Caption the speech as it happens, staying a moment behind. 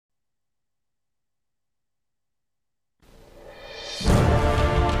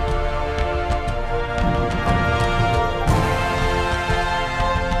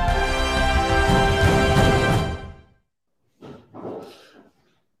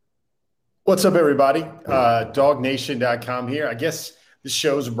What's up, everybody? DogNation.com here. I guess this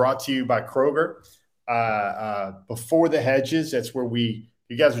show is brought to you by Kroger. Before the Hedges, that's where you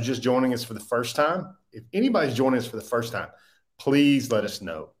guys are just joining us for the first time. If anybody's joining us for the first time, please let us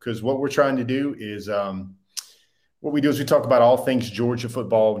know, because what we're trying to do is we talk about all things Georgia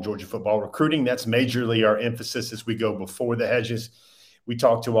football recruiting. That's majorly our emphasis as we go before the Hedges. We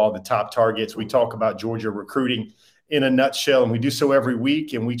talk to all the top targets. We talk about Georgia recruiting in a nutshell, and we do so every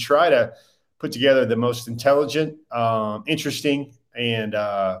week, and we try to put together the most intelligent, interesting, and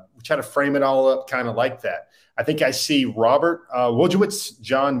we try to frame it all up kind of like that. I think I see Robert Wojciech,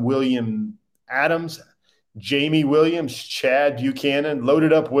 John William Adams, Jamie Williams, Chad Buchanan,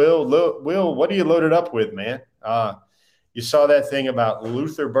 loaded up Will. Will, what are you loaded up with, man? You saw that thing about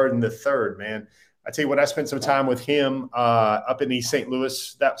Luther Burden III, man. I tell you what, I spent some time with him up in East St.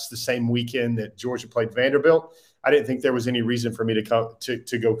 Louis. That's the same weekend that Georgia played Vanderbilt. I didn't think there was any reason for me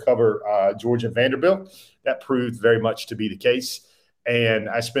to go cover Georgia and Vanderbilt. That proved very much to be the case. And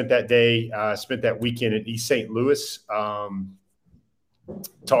I spent that weekend in East St. Louis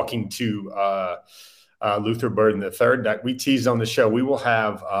talking to Luther Burden III. We teased on the show. We will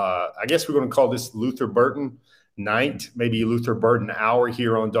have, I guess we're going to call this Luther Burden Night, maybe Luther Burden Hour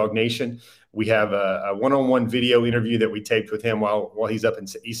here on Dog Nation. We have a one-on-one video interview that we taped with him while he's up in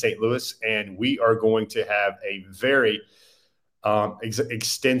East St. Louis, and we are going to have a very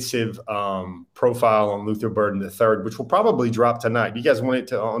extensive profile on Luther Burden III, which will probably drop tonight. Do you guys want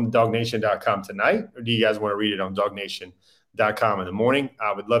it on DogNation.com tonight, or do you guys want to read it on DogNation.com in the morning?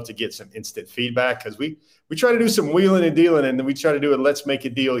 I would love to get some instant feedback, because we try to do some wheeling and dealing, and then we try to do a let's make a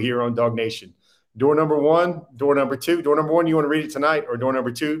deal here on Dog Nation. Door number one, door number two. Door number one, you want to read it tonight, or door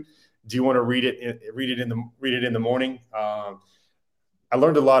number two, do you want to read it in the morning? I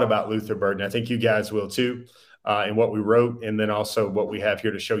learned a lot about Luther Burden. I think you guys will too, and what we wrote, and then also what we have here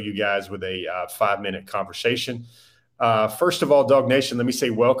to show you guys with a 5-minute conversation. First of all, Dog Nation, let me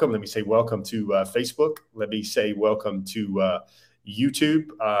say welcome. Let me say welcome to Facebook. Let me say welcome to YouTube.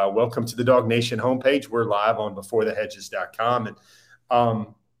 Welcome to the Dog Nation homepage. We're live on beforethehedges.com. And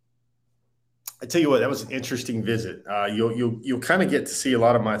I tell you what, that was an interesting visit. You'll kind of get to see a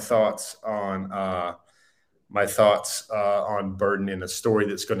lot of my thoughts on Burden in a story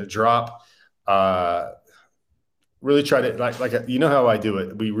that's going to drop. Really try to like you know how I do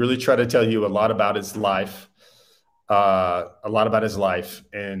it. We really try to tell you a lot about his life, and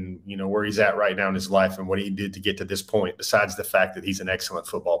where he's at right now in his life and what he did to get to this point. Besides the fact that he's an excellent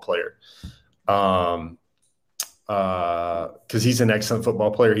football player. Because he's an excellent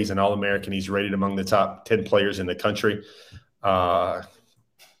football player. He's an All-American. He's rated among the top 10 players in the country.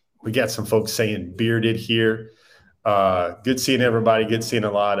 We got some folks saying bearded here. Good seeing everybody. Good seeing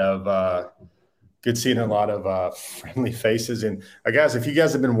a lot of friendly faces. And guys, if you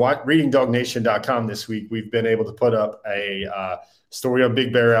guys have been reading DogNation.com this week, we've been able to put up a story on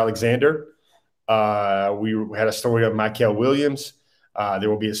Big Bear Alexander. We had a story on Michael Williams. There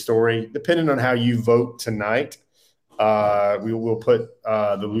will be a story, depending on how you vote tonight. We will put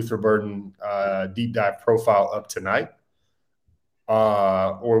the Luther Burden deep dive profile up tonight,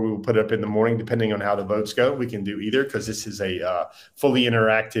 or we will put it up in the morning, depending on how the votes go. We can do either, because this is a fully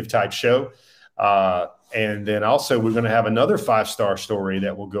interactive type show. And then also we're going to have another 5-star story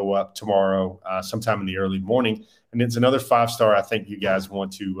that will go up tomorrow sometime in the early morning. And it's another 5-star I think you guys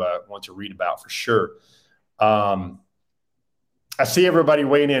want to read about for sure. I see everybody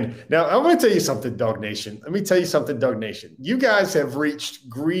weighing in. Now, I'm going to tell you something, Dog Nation. Let me tell you something, Dog Nation. You guys have reached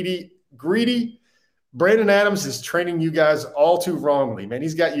greedy. Brandon Adams is training you guys all too wrongly, man.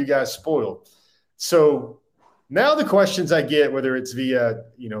 He's got you guys spoiled. So now the questions I get, whether it's via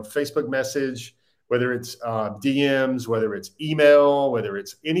Facebook message, whether it's DMs, whether it's email, whether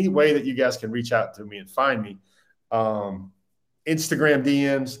it's any way that you guys can reach out to me and find me, Instagram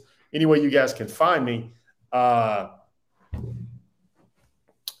DMs, any way you guys can find me,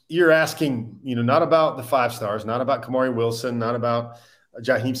 you're asking, not about the 5 stars, not about Kamari Wilson, not about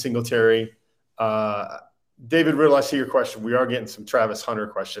Jaheim Singletary. David Riddle, I see your question. We are getting some Travis Hunter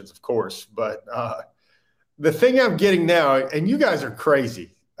questions, of course. But the thing I'm getting now, and you guys are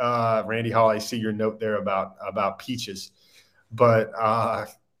crazy. Randy Hall, I see your note there about peaches. But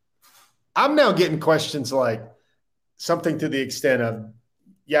I'm now getting questions like something to the extent of,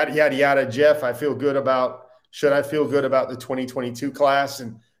 yada, yada, yada, Jeff, should I feel good about the 2022 class?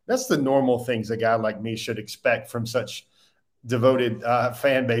 And that's the normal things a guy like me should expect from such devoted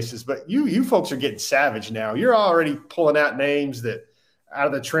fan bases. But you folks are getting savage now. You're already pulling out names that out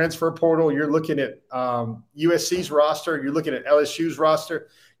of the transfer portal. You're looking at USC's roster. You're looking at LSU's roster.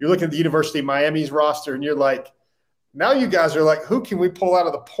 You're looking at the University of Miami's roster. And you're like, now you guys are like, who can we pull out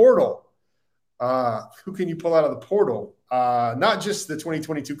of the portal Who can you pull out of the portal? Not just the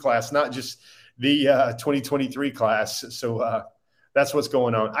 2022 class, not just the 2023 class. So that's what's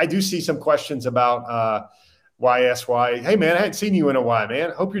going on. I do see some questions about YSY. Hey, man, I hadn't seen you in a while,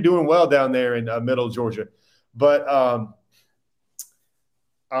 man. Hope you're doing well down there in middle Georgia. But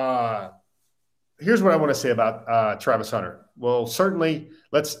here's what I want to say about Travis Hunter. Well, certainly,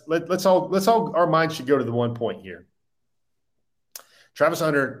 let's all our minds should go to the one point here. Travis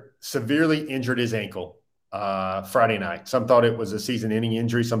Hunter severely injured his ankle Friday night. Some thought it was a season-ending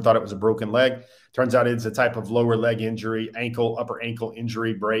injury. Some thought it was a broken leg. Turns out it's a type of lower leg injury, upper ankle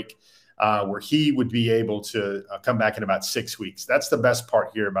injury break, where he would be able to come back in about 6 weeks. That's the best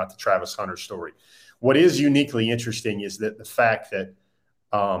part here about the Travis Hunter story. What is uniquely interesting is that the fact that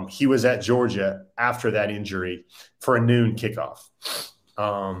he was at Georgia after that injury for a noon kickoff.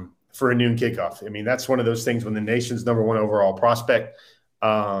 I mean, that's one of those things when the nation's number one overall prospect,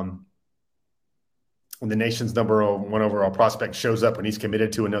 shows up when he's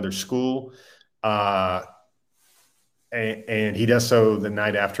committed to another school, and he does so the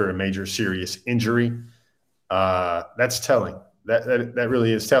night after a major serious injury. That's telling. That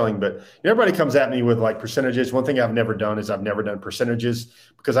really is telling. But everybody comes at me with like percentages. One thing I've never done is I've never done percentages,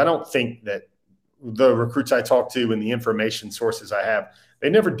 because I don't think that the recruits I talk to and the information sources I have, they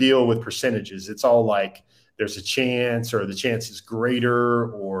never deal with percentages. It's all like there's a chance, or the chance is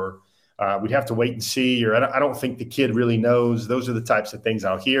greater, or we'd have to wait and see, or I don't think the kid really knows. Those are the types of things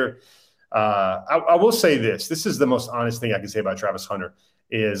I'll hear. I will say this. This is the most honest thing I can say about Travis Hunter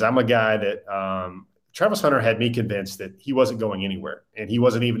is I'm a guy that Travis Hunter had me convinced that he wasn't going anywhere, and he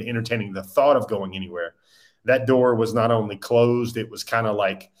wasn't even entertaining the thought of going anywhere. That door was not only closed, it was kind of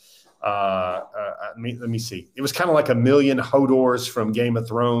like let me see. It was kind of like a million Hodors from Game of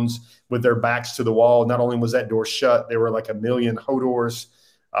Thrones with their backs to the wall. Not only was that door shut, there were like a million Hodors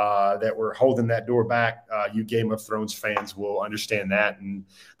that were holding that door back. You Game of Thrones fans will understand that. And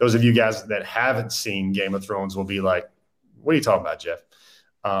those of you guys that haven't seen Game of Thrones will be like, what are you talking about, Jeff?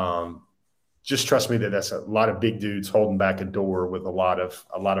 Just trust me that that's a lot of big dudes holding back a door with a lot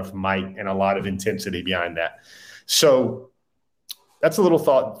of might and a lot of intensity behind that. So that's a little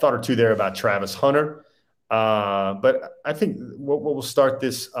thought or two there about Travis Hunter. But I think what we'll start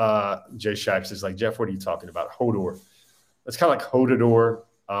this, Jay Shipes is like, Jeff, what are you talking about? Hodor. It's kind of like Hodor,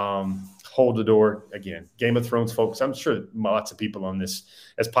 Hold the Door. Again, Game of Thrones folks, I'm sure lots of people on this,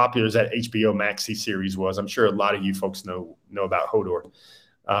 as popular as that HBO Maxi series was, I'm sure a lot of you folks know about Hodor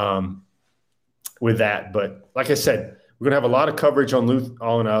with that. But like I said, we're going to have a lot of coverage on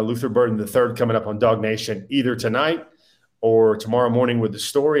Luther Burden III coming up on Dog Nation either tonight or tomorrow morning with the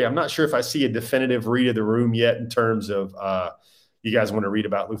story. I'm not sure if I see a definitive read of the room yet in terms of you guys want to read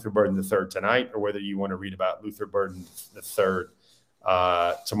about Luther Burden III tonight, or whether you want to read about Luther Burden III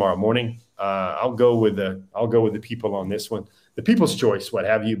tomorrow morning. I'll go with the people on this one, the people's choice, what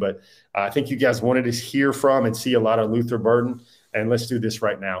have you. But I think you guys wanted to hear from and see a lot of Luther Burden. And let's do this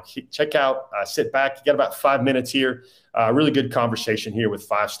right now. Check out, sit back. You got about 5 minutes here. Really good conversation here with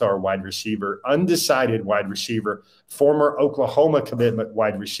five-star wide receiver, undecided wide receiver, former Oklahoma commitment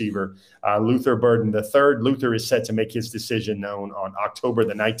wide receiver, Luther Burden III. Luther is set to make his decision known on October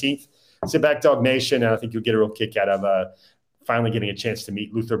the 19th. Sit back, Dog Nation, and I think you'll get a real kick out of finally getting a chance to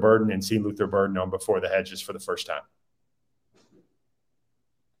meet Luther Burden and see Luther Burden on Before the Hedges for the first time.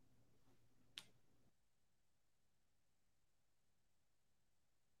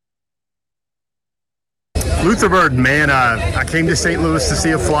 Luther Burden, man, I came to St. Louis to see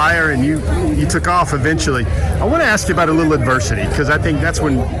a flyer, and you took off eventually. I want to ask you about a little adversity, because I think that's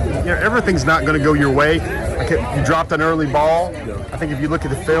when everything's not going to go your way. You dropped an early ball. I think if you look at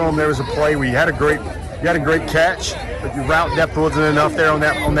the film, there was a play where you had a great catch, but your route depth wasn't enough there on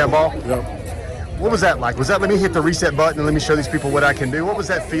that ball. Yeah. What was that like? Was that, let me hit the reset button and let me show these people what I can do? What was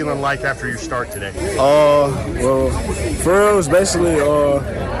that feeling like after your start today? Well, for real, it was basically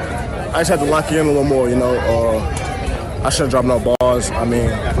I just had to lock you in a little more, I shouldn't drop no balls. I mean,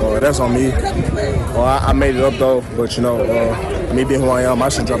 that's on me. I made it up, though, but, me being who I am, I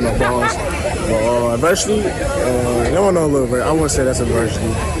shouldn't drop no balls. But adversity, I wouldn't say that's adversity.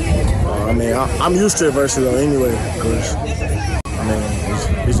 I mean, I'm used to adversity, though, anyway, because,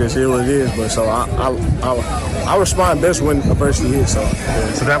 it's just here what it is. But so I respond best when adversity hits. So,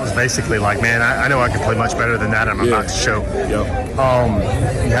 yeah. So that was basically like, man, I know I can play much better than that. I'm about to show. Yep.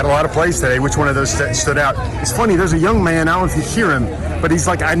 You had a lot of plays today. Which one of those stood out? It's funny. There's a young man. I don't know if you hear him. But he's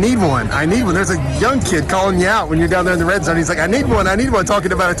like, I need one. I need one. There's a young kid calling you out when you're down there in the red zone. He's like, I need one. I need one.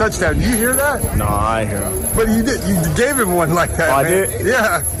 Talking about a touchdown. Did you hear that? No, I ain't hear him. But you did. You gave him one like that. Oh, I man. did?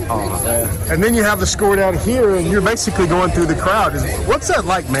 Yeah. Oh, man. And then you have the score down here, and you're basically going through the crowd. What's that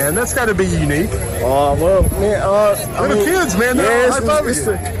like, man? That's got to be unique. Oh, well, man. Little kids, man. Yeah, it's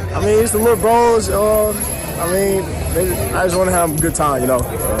the little bros. I just want to have a good time, you know.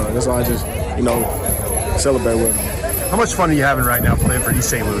 That's why I just, celebrate with them. How much fun are you having right now playing for East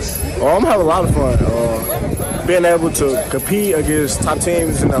St. Louis? Oh, I'm having a lot of fun. Being able to compete against top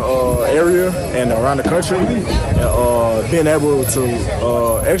teams in the area and around the country, being able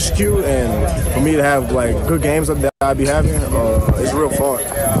to execute, and for me to have like good games that I be having, it's real fun.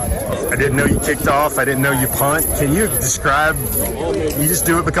 I didn't know you kicked off. I didn't know you punt. Can you describe? You just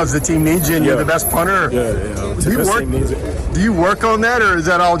do it because the team needs you and you're the best punter? Yeah. Do you work on that, or is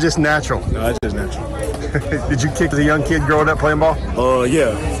that all just natural? No, it's just natural. Did you kick as a young kid growing up playing ball?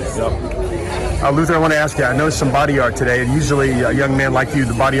 Yeah. Luther, I want to ask you, I noticed some body art today, and usually a young man like you,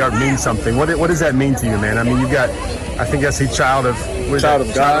 the body art means something. What does that mean to you, man? I mean, you got, I think that's a child of God.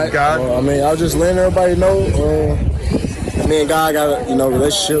 I was just letting everybody know, me and God got a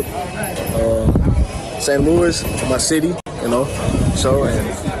relationship. St. Louis, my city, So, and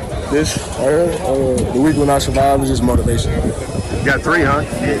this, the week when I survived was just motivation. You got 3, huh?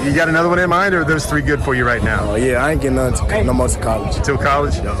 You got another one in mind, or are those 3 good for you right now? Yeah, I ain't getting no more to college. Till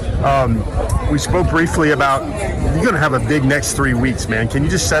college? Yeah. We spoke briefly about you're going to have a big next 3 weeks, man. Can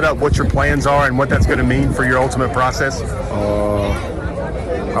you just set up what your plans are and what that's going to mean for your ultimate process?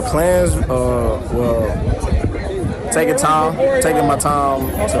 My plans, taking my time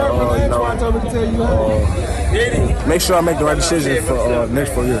to, make sure I make the right decision for the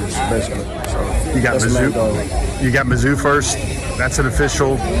next 4 years, basically. So you got Mizzou. You got Mizzou first. That's an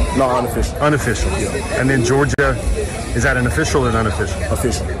official. No, unofficial. Unofficial. Yeah. And then Georgia. Is that an official or an unofficial?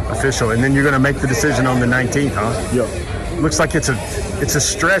 Official. Official. And then you're going to make the decision on the 19th, huh? Yeah. Looks like it's a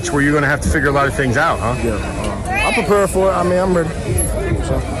stretch where you're going to have to figure a lot of things out, huh? Yeah. I'm prepared for it. I mean, I'm ready.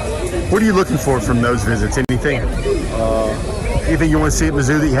 So. What are you looking for from those visits? Anything? Anything you want to see at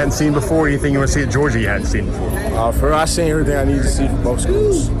Mizzou that you hadn't seen before? Anything you want to see at Georgia you hadn't seen before? I've seen everything I need to see from both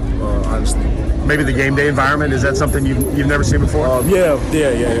schools, honestly. Maybe the game day environment, is that something you've never seen before? Yeah.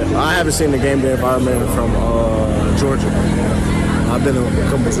 I haven't seen the game day environment from Georgia. I've been in a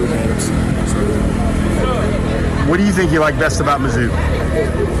couple of games. So. What do you think you like best about Mizzou?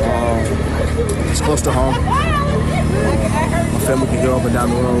 It's close to home. My family can go up and down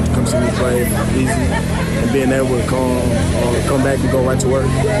the road, come see me play easy, and being able to come back and go right to work.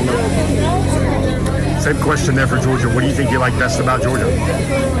 Same question there for Georgia. What do you think you like best about Georgia?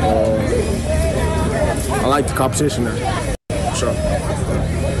 I like the competition there. Sure.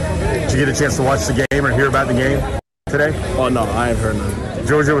 Did you get a chance to watch the game or hear about the game today? Oh, no, I haven't heard nothing.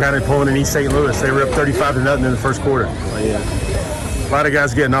 Georgia was kind of pulling in East St. Louis. They were up 35-0 in the first quarter. Oh, yeah. A lot of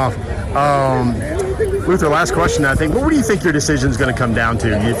guys getting off. Luther, last question, I think. What do you think your decision is going to come down to?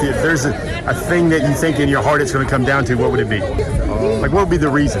 If there's a thing that you think in your heart it's going to come down to, what would it be? What would be the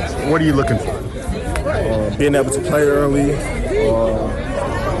reasons? What are you looking for? Being able to play early,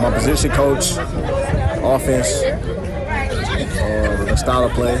 my position coach, offense, the style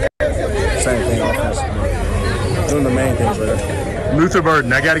of play, same thing, offense. Doing the main things right. Luther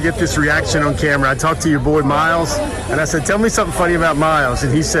Burden, I got to get this reaction on camera. I talked to your boy Miles, and I said, tell me something funny about Miles.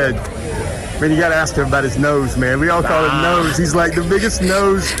 And he said, man, you got to ask him about his nose, man. We all call him Nose. He's like the biggest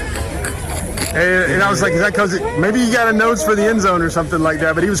nose. And I was like, is that because maybe you got a nose for the end zone or something like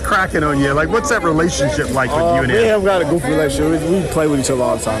that? But he was cracking on you. Like, what's that relationship like with you and him? We have got a goofy relationship. We play with each other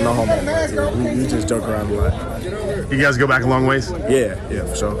all the time. No homo. We just joke around a lot. You guys go back a long ways? Yeah,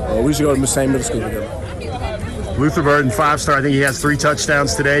 for sure. We should go to the same middle school together. Luther Burden, 5-star. I think he has 3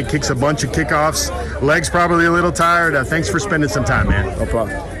 touchdowns today. Kicks a bunch of kickoffs. Legs probably a little tired. Thanks for spending some time, man. No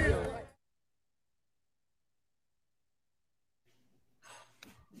problem.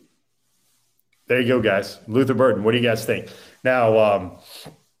 There you go, guys. Luther Burden, what do you guys think? Now,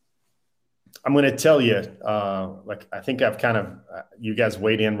 I'm going to tell you, I think I've kind of, you guys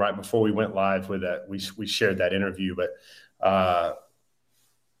weighed in right before we went live with that. We shared that interview, but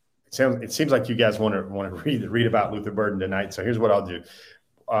it seems like you guys want to read about Luther Burden tonight. So here's what I'll do.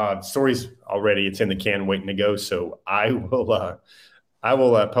 Story's already, it's in the can waiting to go. So I will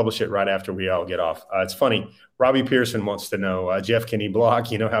publish it right after we all get off. It's funny. Robbie Pearson wants to know, Jeff, can he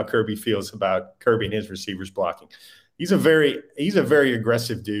block? You know how Kirby feels about Kirby and his receivers blocking. He's a very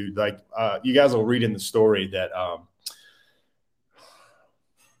aggressive dude. Like you guys will read in the story that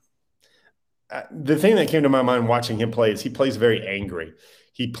the thing that came to my mind watching him play is he plays very angry.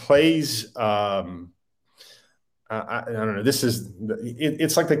 He plays I don't know.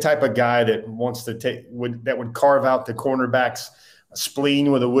 It's like the type of guy that wants to would carve out the cornerback's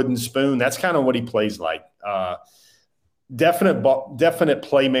spleen with a wooden spoon. That's kind of what he plays like. Definite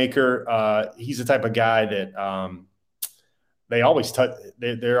playmaker. He's the type of guy that they always touch.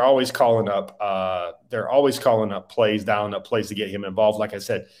 They're always calling up. They're always calling up plays, dialing up plays to get him involved. Like I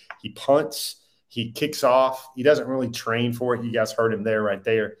said, he punts, he kicks off. He doesn't really train for it. You guys heard him there, right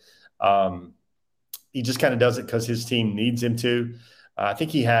there. He just kind of does it because his team needs him to. I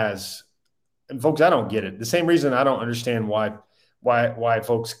think he has. And folks, I don't get it. The same reason I don't understand why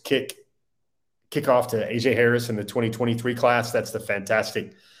folks kick off to AJ Harris in the 2023 class. That's the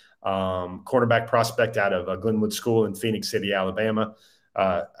fantastic cornerback prospect out of Glenwood School in Phoenix City, Alabama.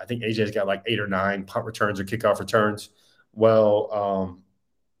 I think AJ's got like 8 or 9 punt returns or kickoff returns. Well,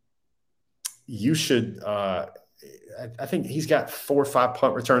 you should I think he's got 4 or 5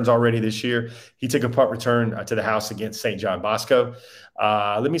 punt returns already this year. He took a punt return to the house against St. John Bosco.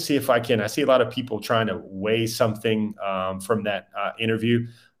 Let me see if I see a lot of people trying to weigh something from that interview.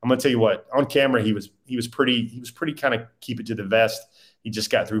 I'm going to tell you what, on camera, he was pretty kind of keep it to the vest. He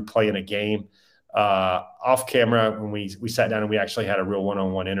just got through playing a game. Off camera, when we sat down and we actually had a real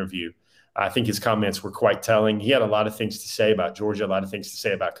one-on-one interview, I think his comments were quite telling. He had a lot of things to say about Georgia, a lot of things to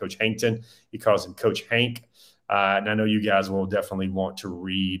say about Coach Hankton. He calls him Coach Hank. And I know you guys will definitely want to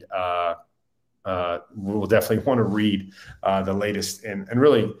read. We'll definitely want to read the latest. And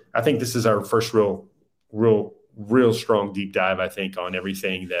really, I think this is our first real strong deep dive, I think, on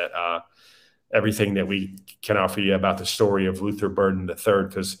everything that we can offer you about the story of Luther Burden III,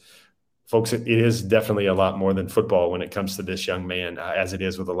 because folks, it is definitely a lot more than football when it comes to this young man, as it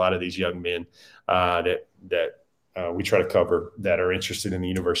is with a lot of these young men that we try to cover that are interested in the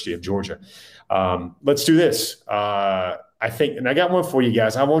University of Georgia. Let's do this. I think, and I got one for you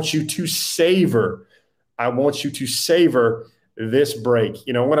guys. I want you to savor this break.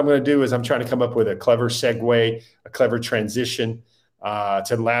 You know, what I'm going to do is I'm trying to come up with a clever segue, a clever transition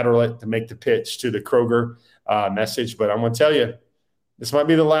to lateral it, to make the pitch to the Kroger message. But I'm going to tell you, this might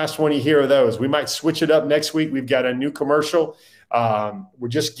be the last one you hear of those. We might switch it up next week. We've got a new commercial. We're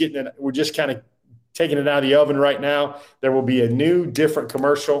just kind of taking it out of the oven right now. There will be a new, different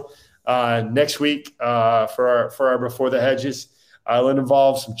commercial next week for our Before the Hedges. It'll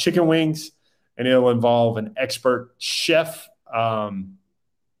involve some chicken wings, and it'll involve an expert chef.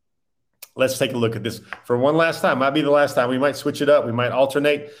 Let's take a look at this for one last time. Might be the last time. We might switch it up. We might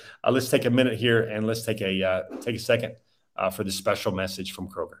alternate. Let's take a minute here, and let's take a second for this special message from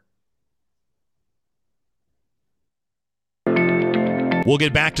Kroger. We'll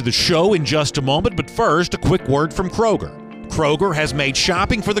get back to the show in just a moment, but first, a quick word from Kroger. Kroger has made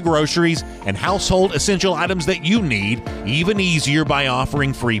shopping for the groceries and household essential items that you need even easier by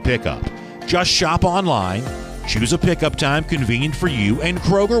offering free pickup. Just shop online, choose a pickup time convenient for you, and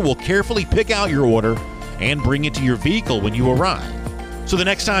Kroger will carefully pick out your order and bring it to your vehicle when you arrive. So the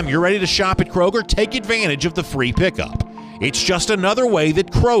next time you're ready to shop at Kroger, take advantage of the free pickup. It's just another way that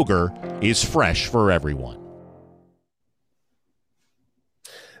Kroger is fresh for everyone.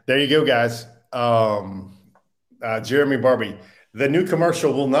 There you go, guys. Jeremy Barbie. The new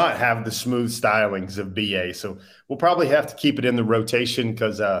commercial will not have the smooth stylings of BA, so we'll probably have to keep it in the rotation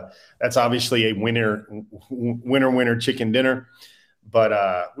because that's obviously a winner chicken dinner. But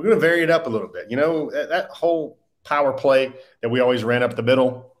we're going to vary it up a little bit. You know, that whole power play that we always ran up the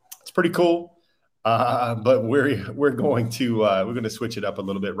middle, it's pretty cool. But we're going to switch it up a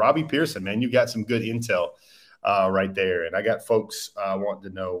little bit. Robbie Pearson, man, you got some good intel right there, and I got folks wanting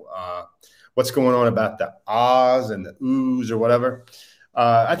to know what's going on about the ahs and the oohs or whatever.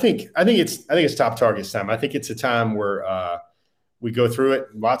 I think it's top targets time. I think it's a time where we go through it.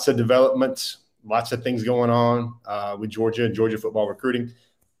 Lots of developments, lots of things going on with Georgia and Georgia football recruiting.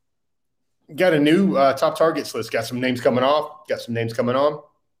 Got a new top targets list. Got some names coming off. Got some names coming on.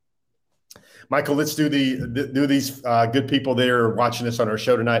 Michael, let's do these good people that are watching us on our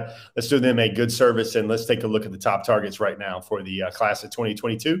show tonight. Let's do them a good service, and let's take a look at the top targets right now for the class of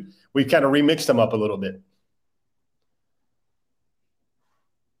 2022. We've kind of remixed them up a little bit.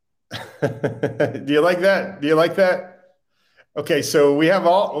 Do you like that? Okay, so we have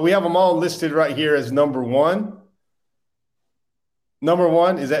them all listed right here as number one. Number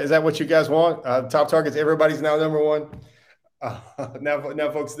one, is that what you guys want? Top targets, everybody's now number one.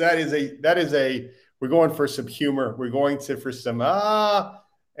 Now, folks, that is a. We're going for some humor. We're going for some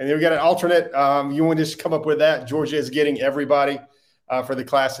and then we got an alternate. You want to just come up with that? Georgia is getting everybody for the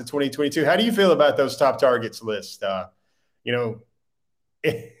class of 2022. How do you feel about those top targets list?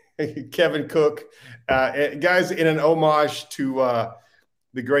 Kevin Cook, guys, in an homage to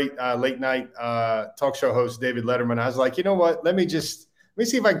the great late night talk show host David Letterman. I was like, you know what? Let me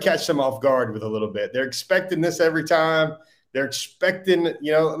see if I can catch them off guard with a little bit. They're expecting this every time. They're expecting,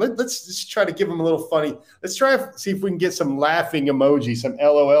 let's just try to give them a little funny. Let's try to see if we can get some laughing emojis, some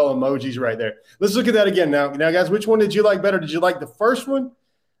LOL emojis right there. Let's look at that again now. Now, guys, which one did you like better? Did you like the first one?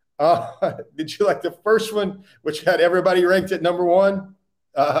 Did you like the first one, which had everybody ranked at number one?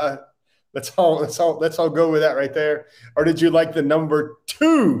 Let's all go with that right there. Or did you like the number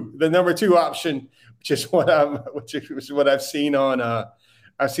two option, which is what I've seen on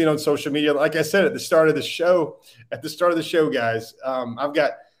social media. Like I said at the start of the show, guys, I've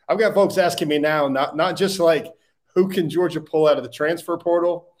got folks asking me now, not just like who can Georgia pull out of the transfer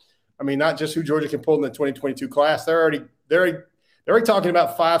portal. I mean, not just who Georgia can pull in the 2022 class. They're already talking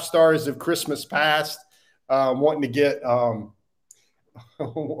about 5 stars of Christmas past, wanting to get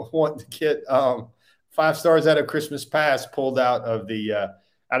 5 stars out of Christmas past pulled out of the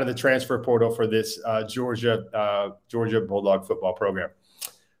transfer portal for this Georgia Bulldog football program.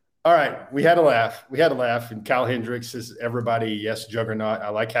 All right, we had a laugh. And Kyle Hendricks is everybody. Yes, juggernaut. I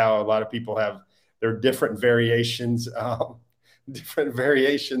like how a lot of people have their different variations of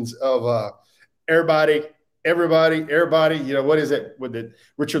everybody. You know, what is it? With it,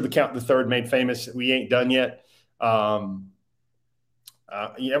 Richard LeCount III made famous. We ain't done yet. Everybody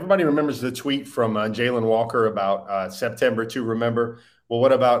remembers the tweet from Jalen Walker about September to remember. Well,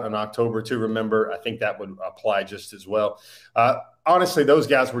 what about an October to remember? I think that would apply just as well. Honestly, those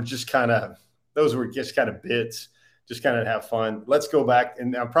guys were just kind of bits, just kind of have fun. Let's go back.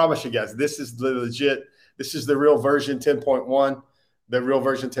 And I promise you guys, this is legit. This is the real version 10.1. The real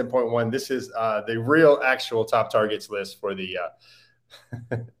version 10.1. This is the real actual top targets list for the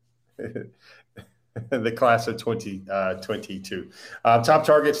the class of 2022. Top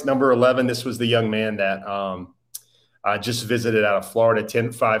targets, number 11. This was the young man that just visited out of Florida,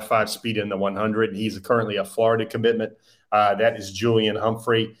 10.55 speed in the 100. He's currently a Florida commitment. That is Julian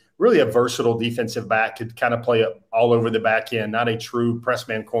Humphrey. Really a versatile defensive back, could kind of play all over the back end, not a true press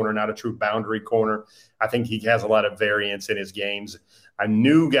man corner, not a true boundary corner. I think he has a lot of variance in his games. A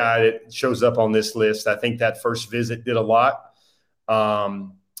new guy that shows up on this list, I think that first visit did a lot.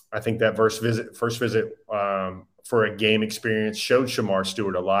 I think that first visit for a game experience showed Shamar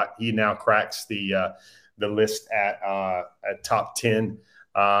Stewart a lot. He now cracks the list at top 10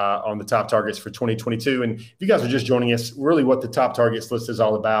 on the top targets for 2022. And if you guys are just joining us, really what the top targets list is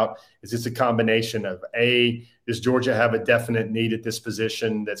all about is it's a combination of does Georgia have a definite need at this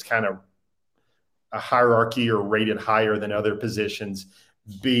position that's kind of a hierarchy or rated higher than other positions?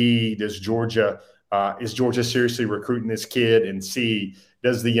 B, is Georgia seriously recruiting this kid? And C,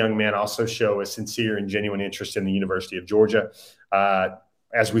 does the young man also show a sincere and genuine interest in the University of Georgia?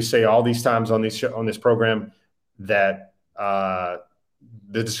 As we say all these times on this program, that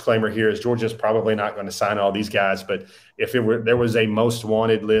the disclaimer here is Georgia's probably not going to sign all these guys, but if there was a most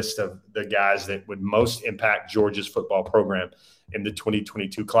wanted list of the guys that would most impact Georgia's football program in the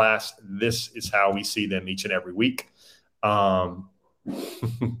 2022 class, this is how we see them each and every week. Carl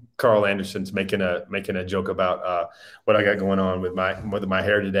Anderson's making a joke about what I got going on with my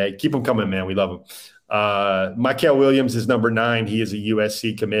hair today. Keep them coming, man. We love them. Michael Williams is number 9. He is a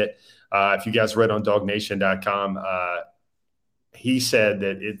USC commit. If you guys read on dognation.com, he said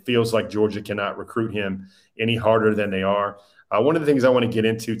that it feels like Georgia cannot recruit him any harder than they are. One of the things I want to get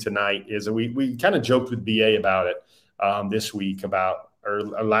into tonight is we kind of joked with BA about it this week or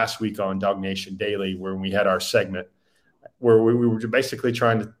last week on Dog Nation Daily, where we had our segment where we were basically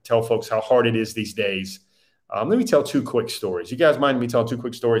trying to tell folks how hard it is these days. Let me tell 2 quick stories. You guys mind me telling 2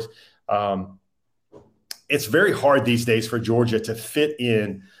 quick stories? It's very hard these days for Georgia to fit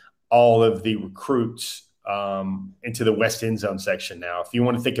in all of the recruits into the West End Zone section now. If you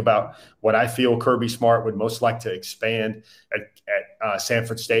want to think about what I feel Kirby Smart would most like to expand at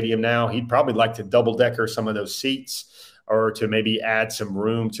Sanford Stadium now, he'd probably like to double-decker some of those seats or to maybe add some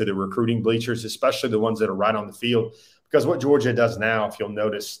room to the recruiting bleachers, especially the ones that are right on the field. Because what Georgia does now, if you'll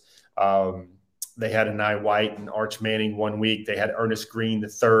notice, they had Anai White and Arch Manning one week. They had Ernest Green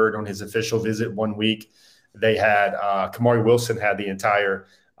III on his official visit one week. They had Kamari Wilson had the entire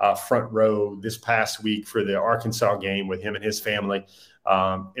front row this past week for the Arkansas game with him and his family.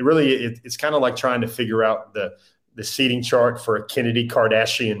 It's kind of like trying to figure out the seating chart for a Kennedy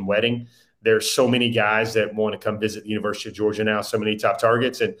Kardashian wedding. There's so many guys that want to come visit the University of Georgia now, so many top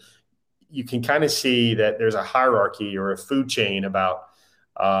targets. And you can kind of see that there's a hierarchy or a food chain about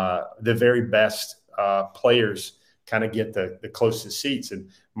the very best players kind of get the closest seats. And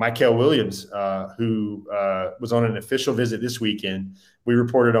Michael Williams, who was on an official visit this weekend, we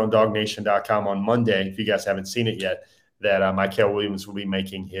reported on dognation.com on Monday, if you guys haven't seen it yet, that Michael Williams will be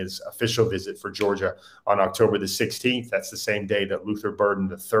making his official visit for Georgia on October the 16th. That's the same day that Luther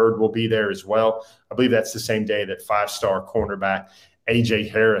Burden III will be there as well. I believe that's the same day that five-star cornerback A.J.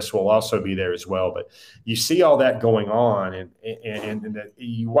 Harris will also be there as well. But you see all that going on, and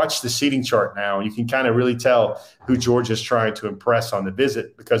you watch the seating chart now, and you can kind of really tell who Georgia's trying to impress on the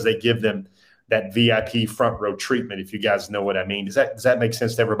visit because they give them that VIP front row treatment, if you guys know what I mean. Does that make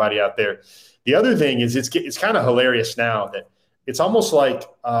sense to everybody out there? The other thing is it's kind of hilarious now that it's almost like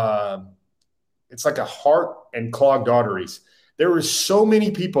it's like a heart and clogged arteries. There are so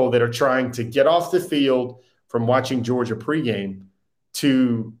many people that are trying to get off the field from watching Georgia pregame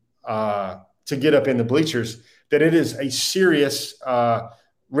to get up in the bleachers, that it is a serious,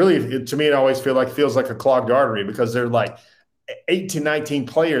 really, to me, it always feels like a clogged artery because they're like 8 to 19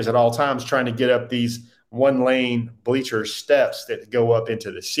 players at all times trying to get up these one-lane bleacher steps that go up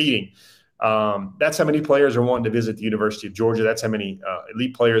into the seating. That's how many players are wanting to visit the University of Georgia. That's how many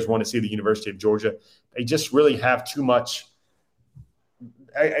elite players want to see the University of Georgia. They just really have too much.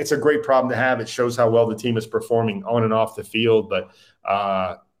 It's a great problem to have. It shows how well the team is performing on and off the field, but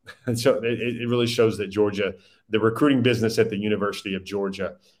so it really shows that Georgia, the recruiting business at the University of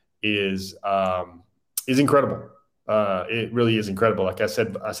Georgia is incredible. It really is incredible. Like I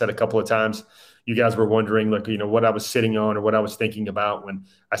said a couple of times, you guys were wondering, like, what I was sitting on or what I was thinking about when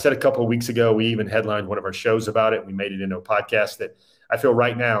I said a couple of weeks ago, we even headlined one of our shows about it. We made it into a podcast that I feel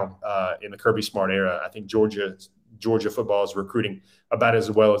right now in the Kirby Smart era, I think Georgia football is recruiting about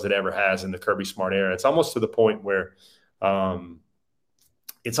as well as it ever has in the Kirby Smart era. It's almost to the point where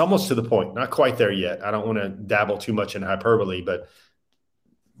not quite there yet. I don't want to dabble too much in hyperbole, but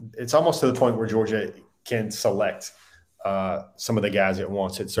it's almost to the point where Georgia can select some of the guys it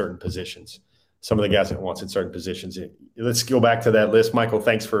wants at certain positions. Let's go back to that list. Michael,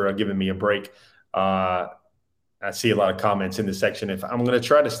 thanks for giving me a break. I see a lot of comments in this section. If I'm going to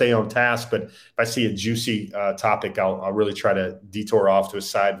try to stay on task, but if I see a juicy topic, I'll really try to detour off to a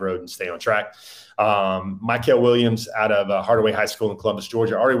side road and stay on track. Michael Williams out of Hardaway High School in Columbus,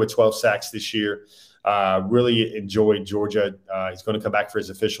 Georgia, already with 12 sacks this year. Really enjoyed Georgia. He's going to come back for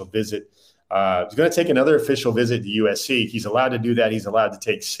his official visit. He's going to take another official visit to USC. He's allowed to do that. He's allowed to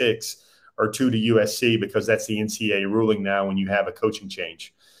take 6 or 2 to USC because that's the NCAA ruling now when you have a coaching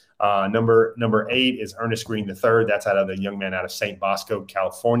change. Number 8 is Ernest Green III. That's out of the young man out of St. Bosco,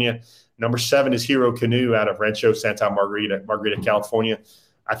 California. Number 7 is Hero Canoe out of Rancho Santa Margarita, California.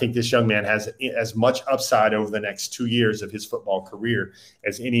 I think this young man has as much upside over the next 2 years of his football career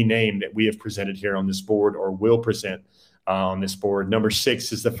as any name that we have presented here on this board or will present on this board. Number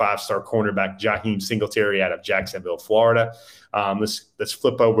 6 is the 5-star cornerback Jaheim Singletary out of Jacksonville, Florida. Let's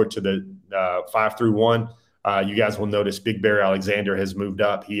flip over to the 5 through 1. You guys will notice Big Bear Alexander has moved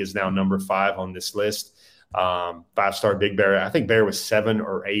up. He is now number 5 on this list. 5-star Big Bear. I think Bear was 7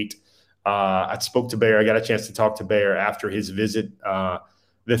 or 8. I spoke to Bear. I got a chance to talk to Bear after his visit.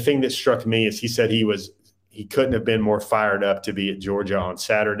 The thing that struck me is he said he couldn't have been more fired up to be at Georgia on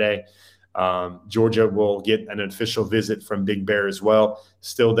Saturday. Georgia will get an official visit from Big Bear as well,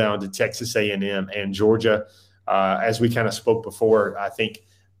 still down to Texas A&M and Georgia. As we kind of spoke before, I think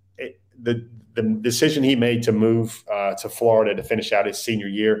the decision he made to move to Florida to finish out his senior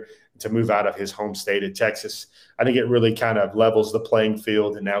year, to move out of his home state of Texas, I think it really kind of levels the playing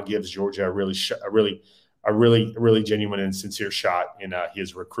field and now gives Georgia a really genuine and sincere shot in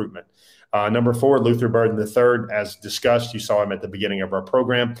his recruitment. Number 4, Luther Burden III, as discussed. You saw him at the beginning of our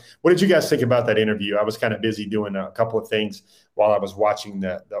program. What did you guys think about that interview? I was kind of busy doing a couple of things while I was watching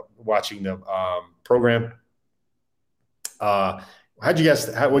the program. What'd you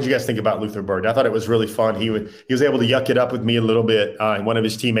guys think about Luther Burden? I thought it was really fun. He was able to yuck it up with me a little bit. And one of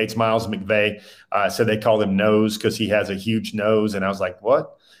his teammates, Miles McVeigh, said they call him Nose because he has a huge nose. And I was like,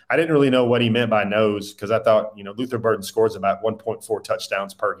 what? I didn't really know what he meant by nose because I thought, Luther Burden scores about 1.4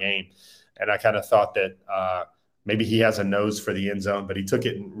 touchdowns per game. And I kind of thought that maybe he has a nose for the end zone, but he took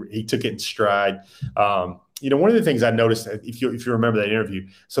it in stride. One of the things I noticed, if you remember that interview,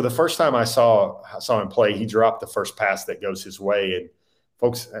 so the first time I saw him play, he dropped the first pass that goes his way. And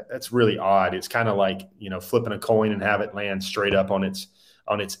folks, that's really odd. It's kind of like, flipping a coin and have it land straight up on its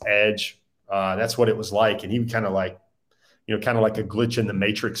edge. That's what it was like. And he kind of like a glitch in the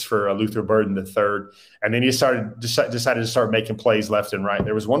matrix for Luther Burden III. And then he decided to start making plays left and right.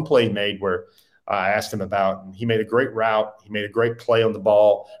 There was one play made where I asked him about, and he made a great route. He made a great play on the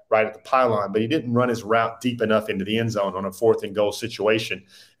ball right at the pylon, but he didn't run his route deep enough into the end zone on a 4th and goal situation.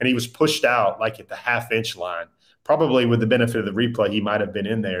 And he was pushed out like at the half-inch line. Probably with the benefit of the replay, he might have been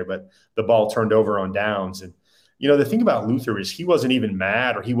in there, but the ball turned over on downs. And, the thing about Luther is he wasn't even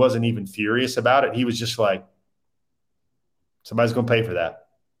mad or he wasn't even furious about it. He was just like, Somebody's going to pay for that.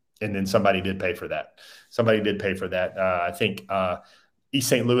 And then somebody did pay for that. I think East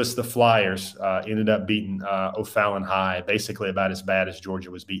St. Louis, the Flyers, ended up beating O'Fallon High, basically about as bad as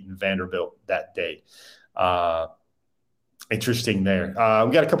Georgia was beating Vanderbilt that day. Interesting there.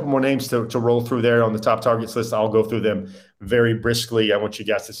 We got a couple more names to roll through there on the top targets list. I'll go through them very briskly. I want you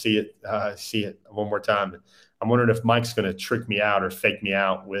guys to see it one more time. I'm wondering if Mike's going to trick me out or fake me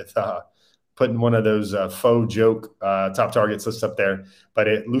out with putting one of those faux joke top targets list up there. But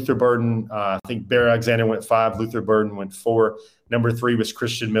Luther Burden, I think Bear Alexander went 5. Luther Burden went 4. Number 3 was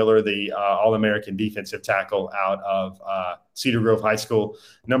Christian Miller, the All-American defensive tackle out of Cedar Grove High School.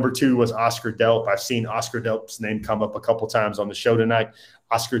 Number 2 was Oscar Delp. I've seen Oscar Delp's name come up a couple times on the show tonight.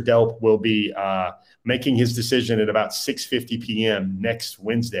 Oscar Delp will be making his decision at about 6:50 p.m. next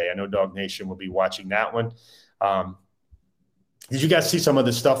Wednesday. I know Dog Nation will be watching that one. Did you guys see some of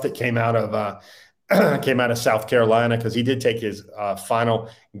the stuff that came out of South Carolina? Because he did take his final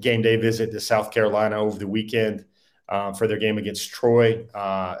game day visit to South Carolina over the weekend for their game against Troy.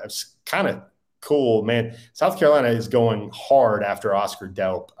 It's kind of cool, man. South Carolina is going hard after Oscar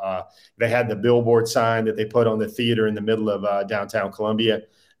Delp. They had the billboard sign that they put on the theater in the middle of downtown Columbia,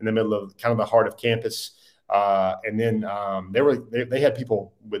 in the middle of kind of the heart of campus. And then they had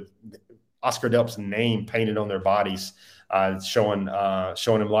people with Oscar Delp's name painted on their bodies, showing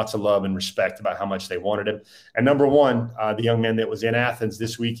him lots of love and respect about how much they wanted him. And number 1, the young man that was in Athens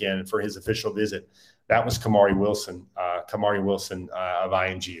this weekend for his official visit, that was Kamari Wilson of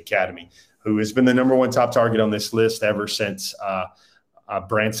IMG Academy, who has been the number 1 top target on this list ever since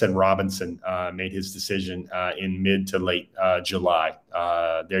Branson Robinson made his decision in mid to late July.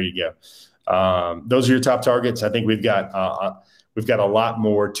 There you go. Those are your top targets. I think we've got a lot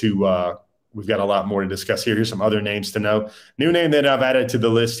more to discuss here. Here's some other names to know. New name that I've added to the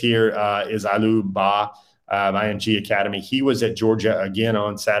list here is Alu Ba of IMG Academy. He was at Georgia again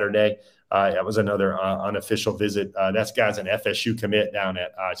on Saturday. That was another unofficial visit. That guy's an FSU commit down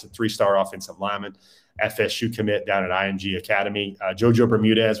at it's a 3-star offensive lineman, FSU commit down at IMG Academy. JoJo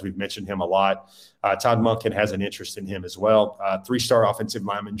Bermudez, we've mentioned him a lot. Todd Monken has an interest in him as well. 3-star offensive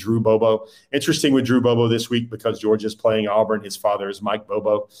lineman Drew Bobo. Interesting with Drew Bobo this week because Georgia's playing Auburn. His father is Mike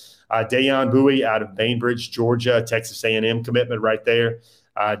Bobo. Dayon Bowie out of Bainbridge, Georgia, Texas A&M commitment right there.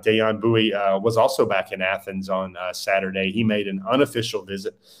 Dayon Bowie was also back in Athens on Saturday. He made an unofficial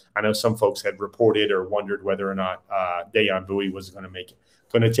visit. I know some folks had reported or wondered whether or not Dayon Bowie was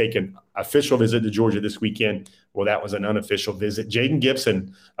going to take an official visit to Georgia this weekend. Well, that was an unofficial visit. Jaden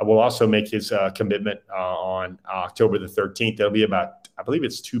Gibson will also make his commitment on October the 13th. That'll be about, I believe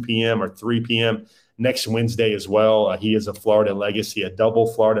it's 2 p.m. or 3 p.m. next Wednesday as well. He is a Florida legacy, a double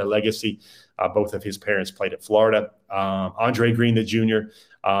Florida legacy. Both of his parents played at Florida. Andre Green, the junior,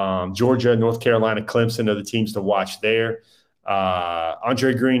 Georgia, North Carolina, Clemson are the teams to watch there.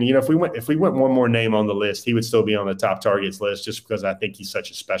 Andre Green, if we went one more name on the list, he would still be on the top targets list just because I think he's such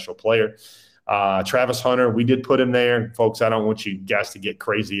a special player. Travis Hunter, we did put him there. Folks, I don't want you guys to get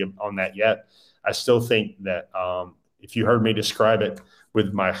crazy on that yet. I still think that if you heard me describe it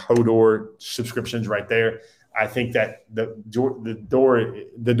with my Hodor subscriptions right there, I think that the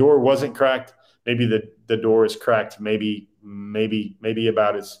door wasn't cracked. Maybe the door is cracked. Maybe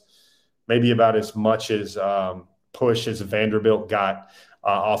about as much as push as Vanderbilt got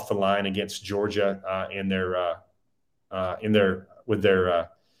off the line against Georgia with their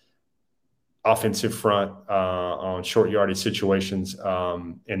offensive front on short yardage situations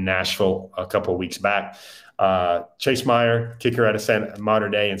in Nashville a couple of weeks back. Chase Meyer, kicker out of Mater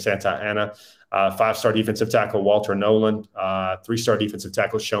Dei in Santa Ana. 5-star defensive tackle Walter Nolan, 3-star defensive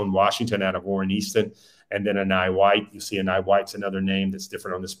tackle Sean Washington out of Warren Easton, and then Anai White. You see Anai White's another name that's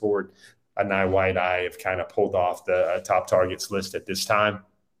different on this board. Anai White I have kind of pulled off the top targets list at this time.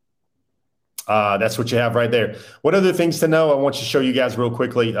 That's what you have right there. What other things to know? I want to show you guys real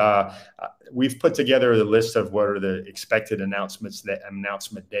quickly. We've put together the list of what are the expected announcement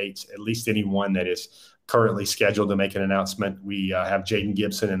dates, at least anyone that is currently scheduled to make an announcement. We have Jaden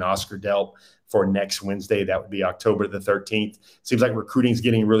Gibson and Oscar Delp for next Wednesday. That would be October the 13th. Seems like recruiting is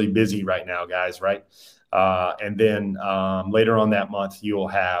getting really busy right now, guys, right? And then later on that month, you'll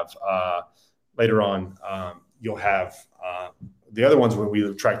have the other ones when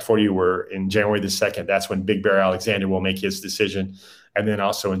we tracked for you were in January the 2nd. That's when Big Bear Alexander will make his decision. And then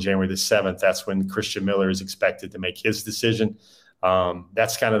also in January the 7th, that's when Christian Miller is expected to make his decision.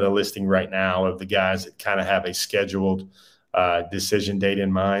 That's kind of the listing right now of the guys that kind of have a scheduled decision date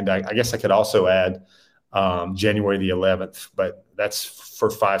in mind. I guess I could also add January the 11th, but that's for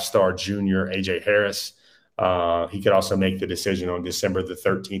 5-star junior AJ Harris. He could also make the decision on December the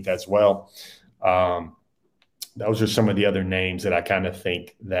 13th as well. those are some of the other names that I kind of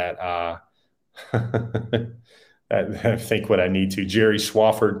think that I think what I need to. Jerry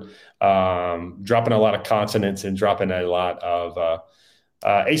Swafford, dropping a lot of consonants and dropping a lot of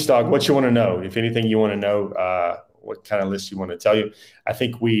Ace Dog. What you want to know? If anything you want to know, what kind of list you want to tell you? I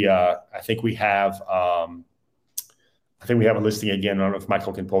think we have. I think we have a listing again. I don't know if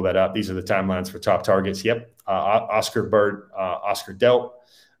Michael can pull that up. These are the timelines for top targets. Yep. Oscar Bird, Oscar Delp,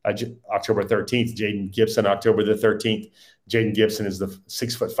 October 13th. Jaden Gibson, October the 13th. Jaden Gibson is the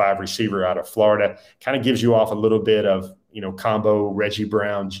 6'5" receiver out of Florida. Kind of gives you off a little bit of, combo Reggie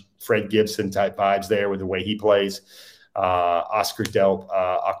Brown, Fred Gibson type vibes there with the way he plays. Oscar Delp,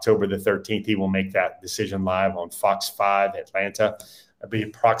 October the 13th. He will make that decision live on Fox 5 Atlanta. It'll be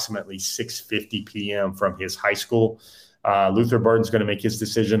approximately 6:50 p.m. from his high school. Luther Burden's going to make his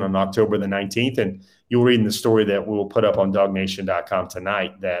decision on October the 19th. And you'll read in the story that we'll put up on dognation.com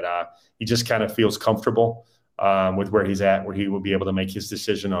tonight that he just kind of feels comfortable with where he's at, where he will be able to make his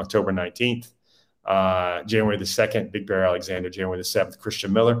decision on October 19th. January the 2nd, Big Bear Alexander. January the 7th,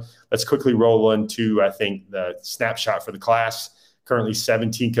 Christian Miller. Let's quickly roll into, I think, the snapshot for the class. Currently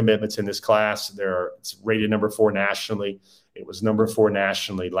 17 commitments in this class. It's rated number 4 nationally. It was number 4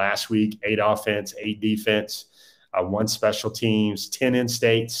 nationally last week. 8 offense, 8 defense. 1 special teams, 10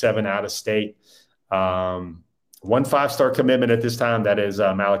 in-state, 7 out-of-state. 1 5-star commitment at this time. That is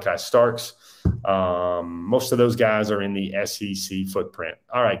Malachi Starks. Most of those guys are in the SEC footprint.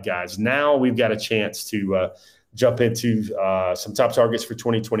 All right, guys. Now we've got a chance to jump into some top targets for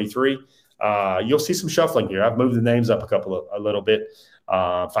 2023. You'll see some shuffling here. I've moved the names up a little bit.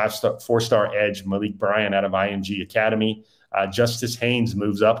 4-star edge Malik Bryan out of IMG Academy. Justice Haynes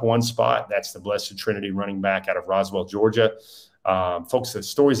moves up 1 spot. That's the Blessed Trinity running back out of Roswell, Georgia. Folks, the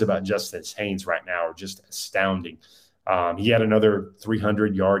stories about Justice Haynes right now are just astounding. He had another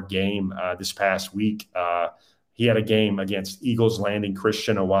 300-yard game this past week. He had a game against Eagles Landing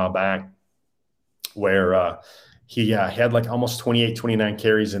Christian a while back where he had like almost 28, 29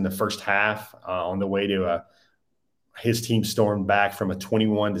 carries in the first half on the way to his team stormed back from a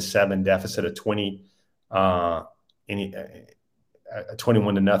 21-7 deficit, a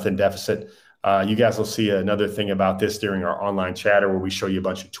 21-0 deficit. You guys will see another thing about this during our online chatter where we show you a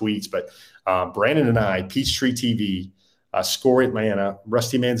bunch of tweets. But Brandon and I, Peachtree TV, Score Atlanta,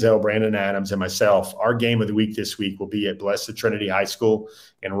 Rusty Manziel, Brandon Adams, and myself, our game of the week this week will be at Blessed Trinity High School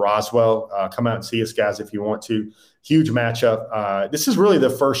in Roswell. Come out and see us, guys, if you want to. Huge matchup. This is really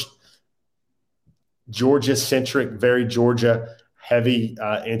the first Georgia-centric, very Georgia-heavy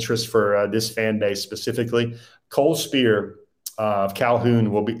interest for this fan base specifically. Cole Spear of Calhoun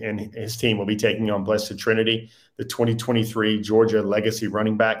and his team will be taking on Blessed Trinity, the 2023 Georgia legacy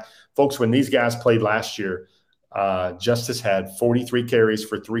running back. Folks, when these guys played last year, Justice had 43 carries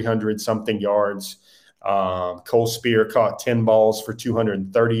for 300-something yards. Cole Spear caught 10 balls for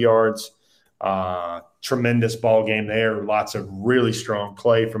 230 yards. Tremendous ball game there. Lots of really strong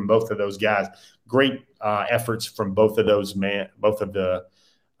play from both of those guys. Great efforts from both of those young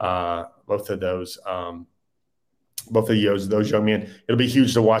men. It'll be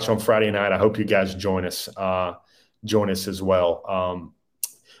huge to watch on Friday night. I hope you guys join us as well.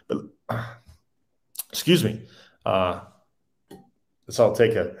 Excuse me. Let's all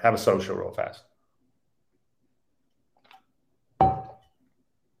have a social real fast.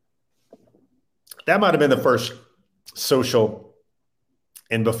 That might have been the first social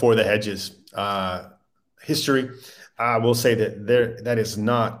in Before the Hedges history. I will say that is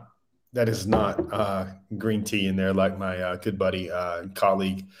not green tea in there like my good buddy and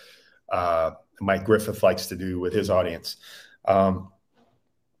colleague Mike Griffith likes to do with his audience.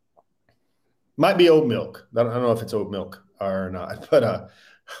 Might be oat milk. I don't know if it's oat milk or not, but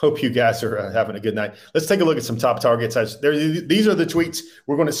hope you guys are having a good night. Let's take a look at some top targets. These are the tweets.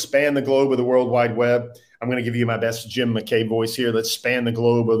 We're going to span the globe of the World Wide Web. I'm going to give you my best Jim McKay voice here. Let's span the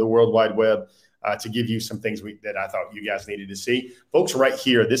globe of the World Wide Web to give you some things that I thought you guys needed to see. Folks, right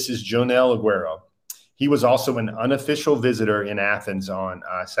here, this is Jonel Aguero. He was also an unofficial visitor in Athens on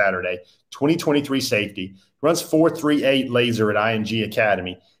Saturday. 2023 safety. Runs 4.38 laser at IMG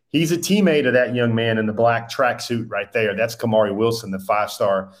Academy. He's a teammate of that young man in the black tracksuit right there. That's Kamari Wilson, the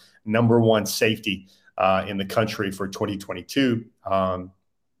 5-star #1 safety in the country for 2022.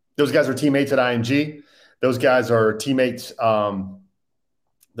 Those guys are teammates at IMG. Those guys are teammates.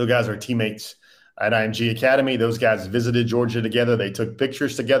 At IMG Academy. Those guys visited Georgia together. They took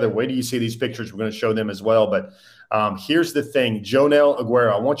pictures together. Wait till you see these pictures. We're going to show them as well. But here's the thing. Jonel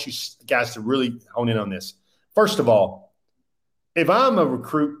Aguero, I want you guys to really hone in on this. First of all, if I'm a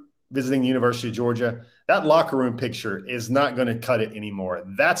recruit visiting the University of Georgia, that locker room picture is not going to cut it anymore.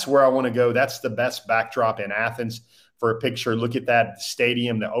 That's where I want to go. That's the best backdrop in Athens for a picture. Look at that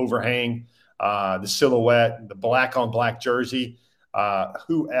stadium, the overhang, the silhouette, the black on black jersey.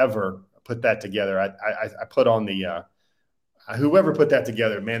 Whoever put that together, I put on the whoever put that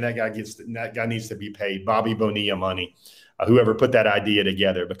together, man, that guy needs to be paid Bobby Bonilla money. Whoever put that idea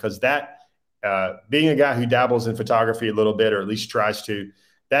together, because that being a guy who dabbles in photography a little bit, or at least tries to,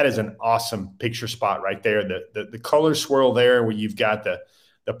 that is an awesome picture spot right there. The color swirl there, where you've got the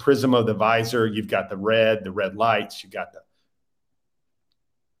prism of the visor, you've got the red lights, you've got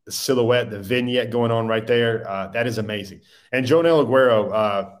the silhouette, the vignette going on right there. That is amazing. And Jonel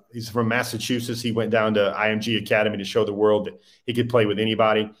Aguero, he's from Massachusetts. He went down to IMG Academy to show the world that he could play with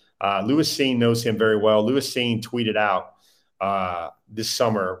anybody. Lewis Seen knows him very well. Lewis Seen tweeted out this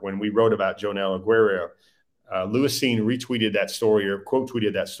summer when we wrote about Jonel Aguero. Lewis Seen retweeted that story, or quote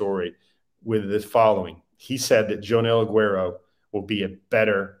tweeted that story, with the following. He said that Jonel Aguero will be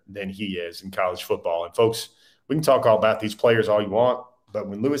better than he is in college football. And folks, we can talk all about these players all you want, but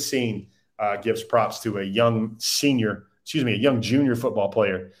when Lewis Seen gives props to a young junior football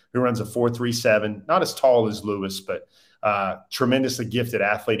player who runs a 4.37, not as tall as Lewis, but tremendously gifted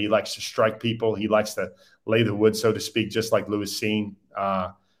athlete. He likes to strike people. He likes to lay the wood, so to speak, just like Lewis Seen.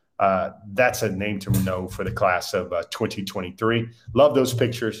 That's a name to know for the class of 2023. Love those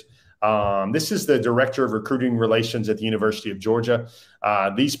pictures. This is the director of recruiting relations at the University of Georgia.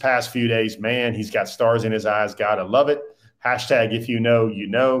 These past few days, man, he's got stars in his eyes. Gotta love it. Hashtag if you know, you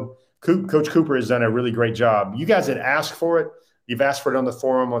know. Coach Cooper has done a really great job. You guys had asked for it. You've asked for it on the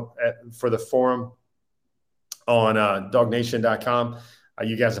forum, for the forum on dognation.com.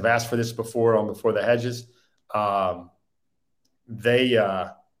 You guys have asked for this before on Before the Hedges. We're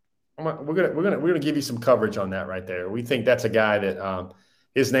gonna give you some coverage on that right there. We think that's a guy that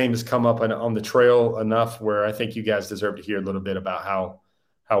his name has come up on the trail enough where I think you guys deserve to hear a little bit about how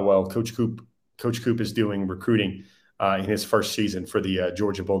well Coach Coop is doing recruiting in his first season for the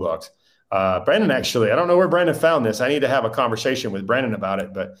Georgia Bulldogs. Brandon, actually, I don't know where Brandon found this. I need to have a conversation with Brandon about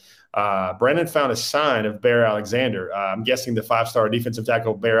it, but Brandon found a sign of Bear Alexander. I'm guessing the 5-star defensive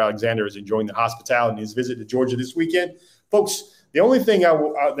tackle Bear Alexander is enjoying the hospitality in his visit to Georgia this weekend. Folks, the only thing I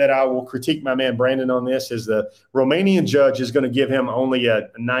will critique my man Brandon on this is the Romanian judge is going to give him only a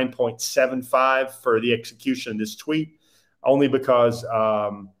 9.75 for the execution of this tweet, only because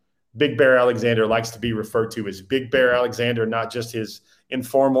Big Bear Alexander likes to be referred to as Big Bear Alexander, not just his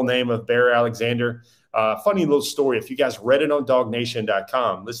informal name of Bear Alexander. Funny little story. If you guys read it on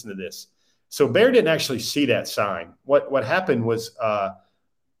dognation.com, listen to this. So Bear didn't actually see that sign. What happened was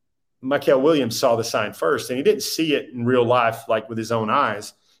Michael Williams saw the sign first, and he didn't see it in real life, like with his own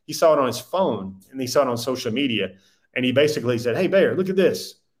eyes. He saw it on his phone, and he saw it on social media. And he basically said, "Hey, Bear, look at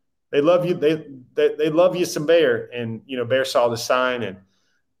this. They love you. They love you some Bear." And, Bear saw the sign, and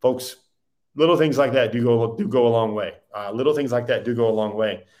folks, little things like that do go a long way. Little things like that do go a long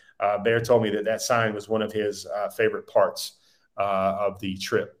way. Bear told me that sign was one of his favorite parts of the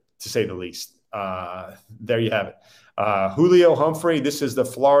trip, to say the least. There you have it. Julio Humphrey, this is the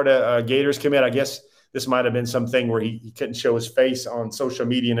Florida Gators commit. I guess this might have been something where he couldn't show his face on social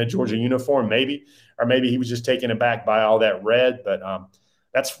media in a Georgia uniform, maybe. Or maybe he was just taken aback by all that red. But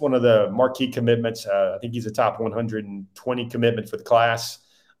that's one of the marquee commitments. I think he's a top 120 commitment for the class.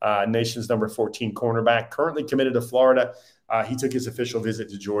 Nation's number 14 cornerback, currently committed to Florida. He took his official visit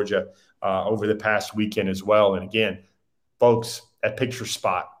to Georgia over the past weekend as well. And again, folks, that picture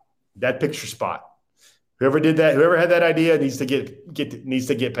spot, whoever did that, whoever had that idea needs to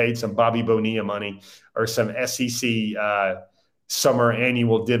get paid some Bobby Bonilla money or some SEC summer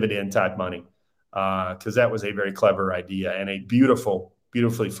annual dividend type money, because that was a very clever idea and a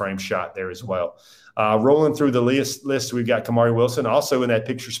beautifully framed shot there as well. Rolling through the list, we've got Kamari Wilson also in that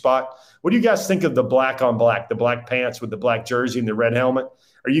picture spot. What do you guys think of the black on black, the black pants with the black jersey and the red helmet?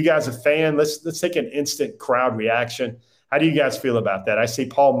 Are you guys a fan? Let's take an instant crowd reaction. How do you guys feel about that? I see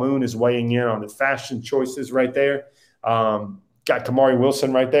Paul Moon is weighing in on the fashion choices right there. Got Kamari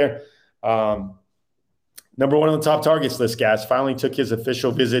Wilson right there. Number one on the top targets list, guys. Finally took his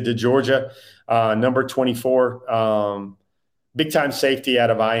official visit to Georgia. Number 24. Big-time safety out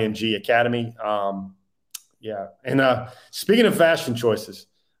of IMG Academy. And speaking of fashion choices,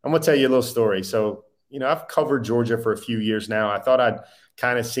 I'm going to tell you a little story. So, I've covered Georgia for a few years now. I thought I'd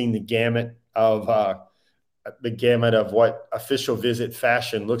kind of seen the gamut of what official visit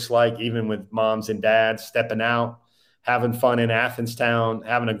fashion looks like, even with moms and dads stepping out, having fun in Athens town,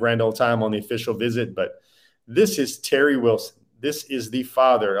 having a grand old time on the official visit. But this is Terry Wilson. This is the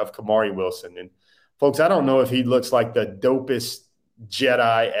father of Kamari Wilson. And folks, I don't know if he looks like the dopest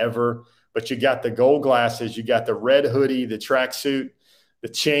Jedi ever. But you got the gold glasses, you got the red hoodie, the tracksuit, the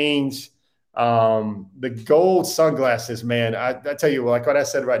chains, the gold sunglasses, man. I tell you, like what I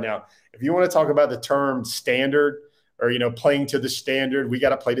said right now, if you want to talk about the term standard or, playing to the standard, we got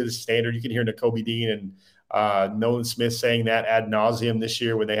to play to the standard. You can hear Nicole Dean and Nolan Smith saying that ad nauseum this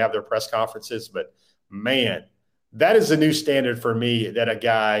year when they have their press conferences. But, man, that is a new standard for me that a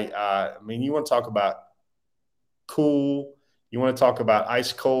guy you want to talk about cool. You want to talk about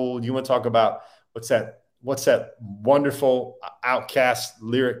ice cold. You want to talk about what's that wonderful Outcast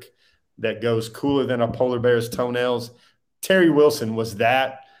lyric that goes cooler than a polar bear's toenails. Terry Wilson was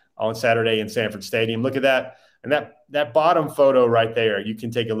that on Saturday in Sanford Stadium. Look at that. And that bottom photo right there, you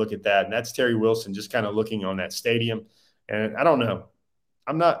can take a look at that. And that's Terry Wilson just kind of looking on that stadium. And I don't know.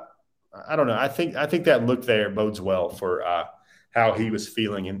 I don't know. I think that look there bodes well for how he was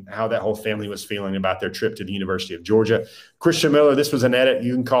feeling and how that whole family was feeling about their trip to the University of Georgia. Christian Miller, this was an edit.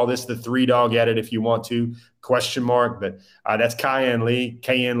 You can call this the 3-dog edit if you want to, question mark. But that's Kyan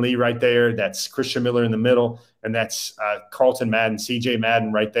Lee right there. That's Christian Miller in the middle. And that's Carlton Madden, CJ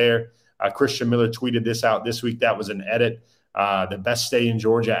Madden right there. Christian Miller tweeted this out this week. That was an edit. The best state in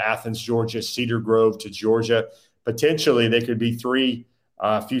Georgia, Athens, Georgia, Cedar Grove to Georgia. Potentially, they could be 3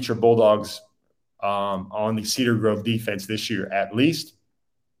 future Bulldogs on the Cedar Grove defense this year, at least.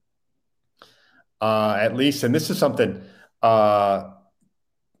 And this is something,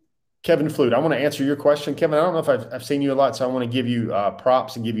 Kevin Flute, I want to answer your question. Kevin, I don't know if I've seen you a lot, so I want to give you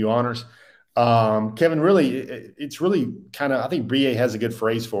props and give you honors. Kevin, really, it's really kind of, I think Brie has a good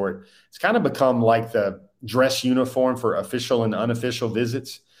phrase for it. It's kind of become like the dress uniform for official and unofficial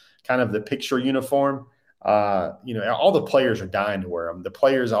visits, kind of the picture uniform. All the players are dying to wear them. The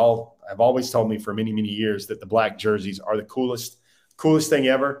players all have always told me for many, many years that the black jerseys are the coolest thing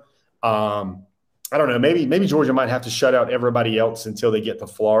ever. I don't know. Maybe Georgia might have to shut out everybody else until they get to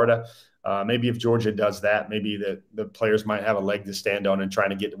Florida. Maybe if Georgia does that, maybe the players might have a leg to stand on and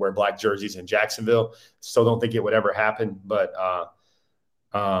trying to get to wear black jerseys in Jacksonville. Still don't think it would ever happen, but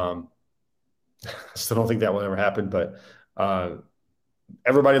still don't think that will ever happen. But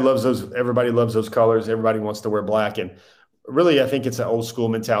everybody loves those. Everybody loves those colors. Everybody wants to wear black, and really, I think it's an old school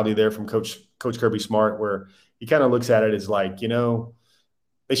mentality there from Coach Kirby Smart, where he kind of looks at it as like,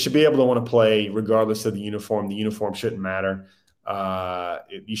 they should be able to want to play regardless of the uniform. The uniform shouldn't matter.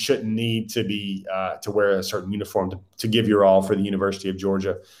 You shouldn't need to be to wear a certain uniform to give your all for the University of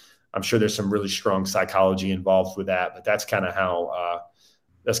Georgia. I'm sure there's some really strong psychology involved with that, but that's kind of how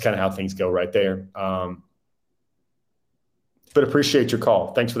things go right there. But appreciate your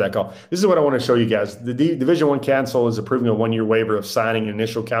call. Thanks for that call. This is what I want to show you guys. The Division I Council is approving a 1-year waiver of signing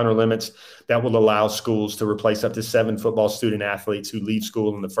initial counter limits that will allow schools to replace up to 7 football student athletes who leave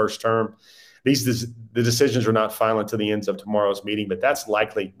school in the first term. The decisions are not final until the ends of tomorrow's meeting, but that's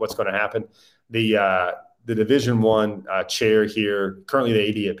likely what's going to happen. The Division I chair here, currently the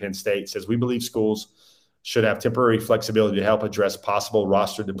AD at Penn State, says we believe schools should have temporary flexibility to help address possible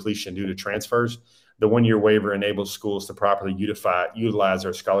roster depletion due to transfers. The 1-year waiver enables schools to properly utilize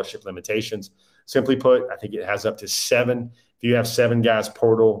their scholarship limitations. Simply put, I think it has up to 7. If you have 7 guys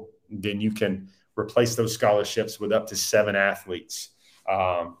portal, then you can replace those scholarships with up to 7 athletes.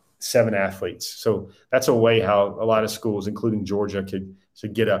 7 athletes. So that's a way how a lot of schools, including Georgia, could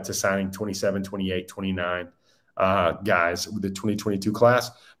get up to signing 27, 28, 29 guys with the 2022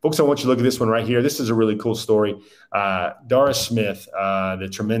 class. Folks, I want you to look at this one right here. This is a really cool story. Doris Smith, the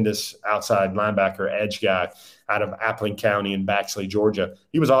tremendous outside linebacker edge guy out of Appling County in Baxley, Georgia.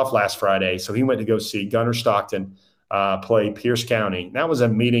 He was off last Friday, so he went to go see Gunnar Stockton play Pierce County. And that was a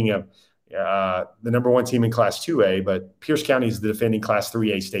meeting of the number 1 team in Class 2A, but Pierce County is the defending Class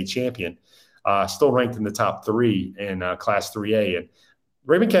 3A state champion, still ranked in the top 3 in Class 3A. And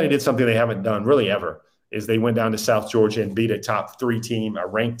Raven County did something they haven't done really ever, is they went down to South Georgia and beat a top 3 team, a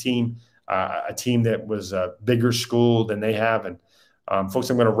ranked team, a team that was a bigger school than they have. And folks,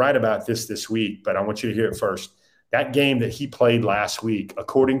 I'm going to write about this week, but I want you to hear it first. That game that he played last week,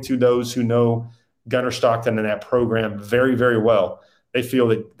 according to those who know Gunnar Stockton and that program very, very well, they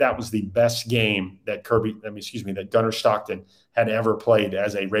feel that was the best game that Gunnar Stockton had ever played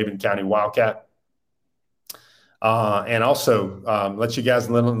as a Raven County Wildcat. And also let you guys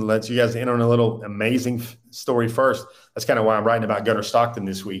in on a little amazing story first. That's kind of why I'm writing about Gunnar Stockton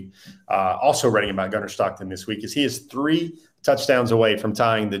this week. Also writing about Gunnar Stockton this week is he is 3 touchdowns away from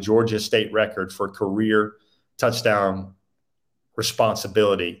tying the Georgia state record for career touchdown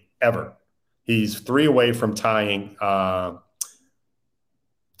responsibility ever. He's 3 away from tying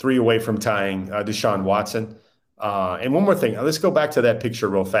Deshaun Watson. And one more thing. Let's go back to that picture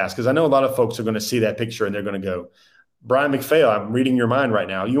real fast, because I know a lot of folks are going to see that picture and they're going to go, Brian McPhail, I'm reading your mind right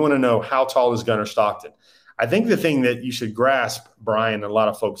now. You want to know how tall is Gunnar Stockton? I think the thing that you should grasp, Brian, and a lot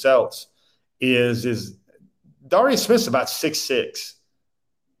of folks else, is Darius Smith's about 6'6".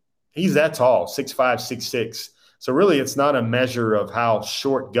 He's that tall, 6'5", 6'6". So really, it's not a measure of how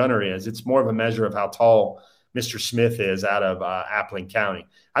short Gunnar is. It's more of a measure of how tall Mr. Smith is out of Appling County.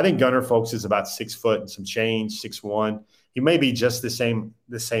 I think Gunnar, folks, is about 6 foot and some change, 6'1". He may be just the same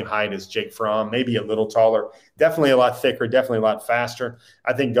height as Jake Fromm, maybe a little taller. Definitely a lot thicker, definitely a lot faster.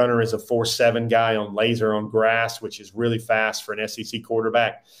 I think Gunnar is a 4.7 guy on laser on grass, which is really fast for an SEC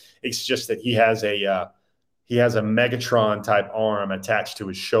quarterback. It's just that he has a Megatron type arm attached to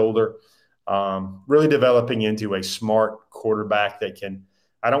his shoulder. Really developing into a smart quarterback that can,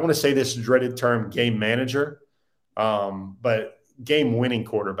 I don't want to say this dreaded term, game manager, but game winning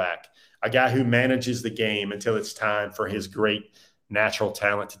quarterback, a guy who manages the game until it's time for his great natural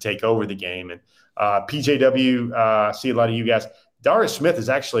talent to take over the game. And PJW, see a lot of you guys. Darius Smith is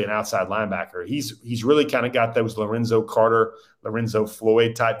actually an outside linebacker. He's really kind of got those Lorenzo Carter, Lorenzo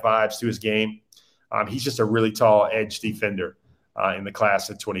Floyd type vibes to his game. He's just a really tall edge defender in the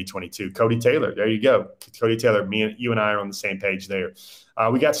class of 2022. Cody Taylor, there you go. Cody Taylor, you and I are on the same page there.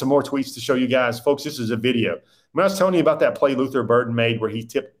 We got some more tweets to show you guys. Folks, this is a video. When I was telling you about that play Luther Burden made where he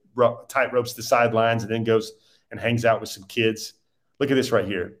tight ropes the sidelines and then goes and hangs out with some kids. Look at this right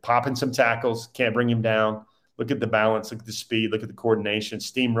here. Popping some tackles, can't bring him down. Look at the balance, look at the speed, look at the coordination,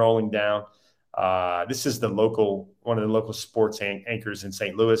 steamrolling down. This is one of the local sports anchors in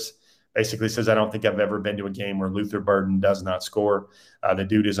St. Louis. Basically says, I don't think I've ever been to a game where Luther Burden does not score. The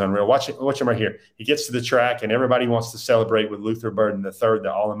dude is unreal. Watch him right here. He gets to the track, and everybody wants to celebrate with Luther Burden III,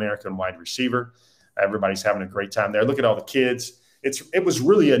 the All-American wide receiver. Everybody's having a great time there. Look at all the kids. It was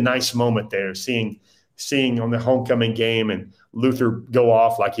really a nice moment there, seeing on the homecoming game and Luther go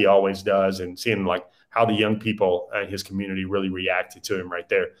off like he always does, and seeing like how the young people in his community really reacted to him right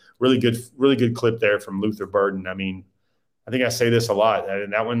there. Really good clip there from Luther Burden. I mean, I think I say this a lot,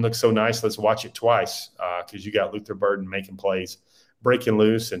 and that one looks so nice. Let's watch it twice because you got Luther Burden making plays, breaking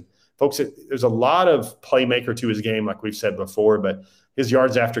loose. And folks, there's a lot of playmaker to his game, like we've said before, but his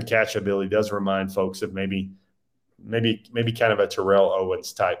yards after catch ability does remind folks of maybe kind of a Terrell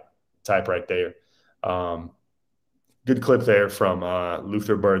Owens type right there. Good clip there from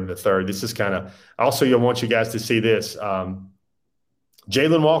Luther Burden III. This is kind of also, I want you guys to see this.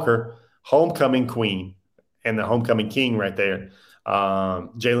 Jalen Walker, homecoming queen, and the homecoming king right there.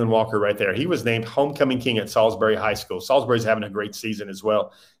 Jalen Walker right there. He was named homecoming king at Salisbury High School. Salisbury's having a great season as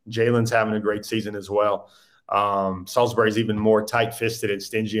well. Jalen's having a great season as well. Salisbury's even more tight-fisted and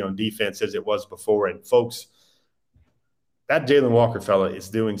stingy on defense as it was before. And folks, that Jalen Walker fella is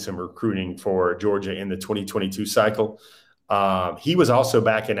doing some recruiting for Georgia in the 2022 cycle. He was also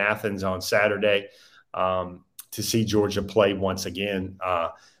back in Athens on Saturday to see Georgia play once again.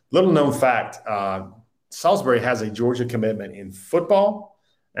 Little known fact, Salisbury has a Georgia commitment in football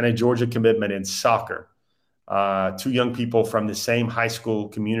and a Georgia commitment in soccer. Two young people from the same high school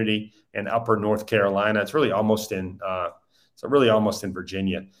community in Upper North Carolina. It's really almost in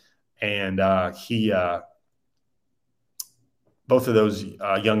Virginia, and both of those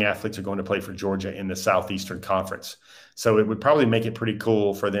young athletes are going to play for Georgia in the Southeastern Conference. So it would probably make it pretty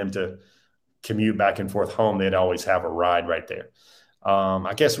cool for them to commute back and forth home. They'd always have a ride right there.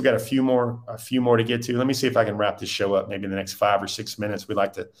 I guess we got a few more to get to. Let me see if I can wrap this show up maybe in the next 5 or 6 minutes. We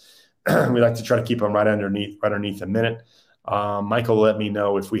like to try to keep them right underneath a minute. Michael, let me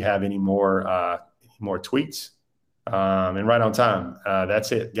know if we have any more tweets. And right on time.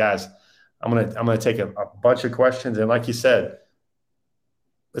 That's it, guys. I'm gonna take a bunch of questions, and like you said,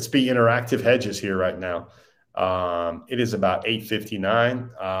 let's be interactive Hedges here right now. It is about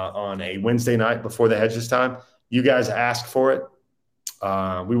 8:59 on a Wednesday night before the Hedges time. You guys ask for it.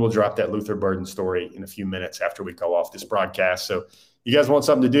 We will drop that Luther Burden story in a few minutes after we go off this broadcast. So you guys want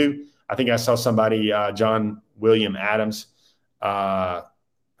something to do? I think I saw somebody, John William Adams,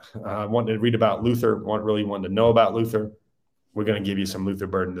 wanting to read about Luther, really wanting to know about Luther. We're going to give you some Luther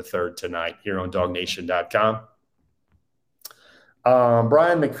Burden III tonight here on DogNation.com.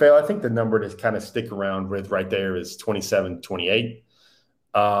 Brian McPhail, I think the number to kind of stick around with right there is 2728.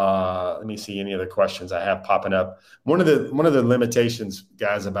 Let me see any other questions I have popping up. One of the limitations,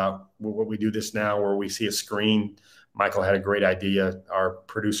 guys, about what we do this now, where we see a screen. Michael had a great idea, our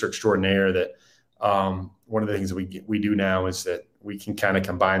producer extraordinaire, that one of the things that we do now is that we can kind of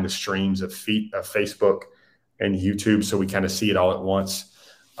combine the streams of Facebook and YouTube, so we kind of see it all at once.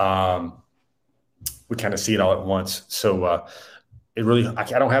 So it really, I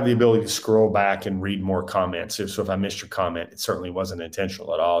don't have the ability to scroll back and read more comments. So if I missed your comment, it certainly wasn't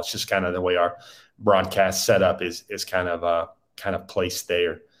intentional at all. It's just kind of the way our broadcast setup is kind of placed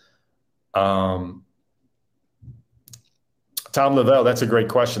there. Tom Lavelle, that's a great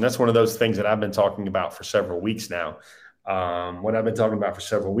question. That's one of those things that I've been talking about for several weeks now. What I've been talking about for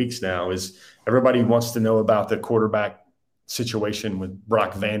several weeks now is everybody wants to know about the quarterback situation with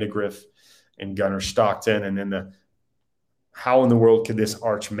Brock Vandegrift and Gunnar Stockton, and then how in the world could this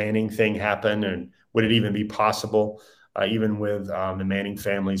Arch Manning thing happen, and would it even be possible, even with the Manning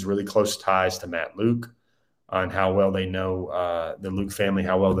family's really close ties to Matt Luke, and how well they know the Luke family,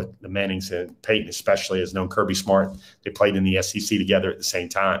 how well the Mannings and Peyton especially has known Kirby Smart. They played in the SEC together at the same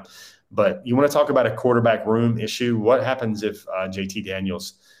time. But you want to talk about a quarterback room issue? What happens if JT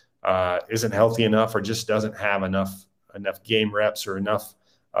Daniels isn't healthy enough, or just doesn't have enough game reps or enough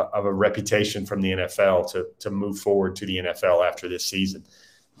of a reputation from the NFL to move forward to the NFL after this season?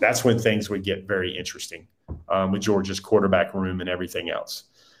 That's when things would get very interesting with Georgia's quarterback room and everything else.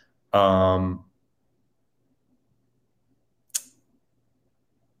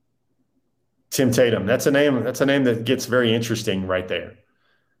 Tim Tatum, that's a name that gets very interesting right there.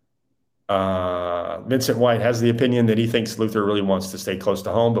 Vincent White has the opinion that he thinks Luther really wants to stay close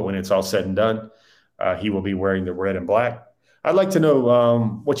to home, but when it's all said and done, he will be wearing the red and black. I'd like to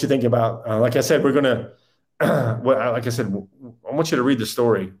know what you think about, like I said, we're going to, like I said, I want you to read the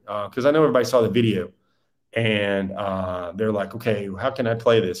story because I know everybody saw the video and they're like, okay, how can I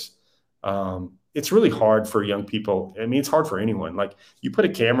play this? It's really hard for young people. I mean, it's hard for anyone. Like you put a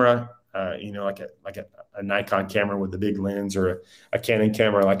camera, like a Nikon camera with the big lens, or a Canon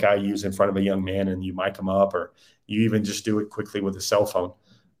camera like I use in front of a young man, and you mic them up, or you even just do it quickly with a cell phone.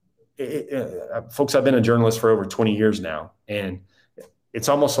 Folks, I've been a journalist for over 20 years now, and it's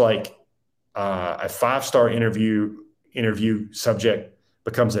almost like a 5-star interview subject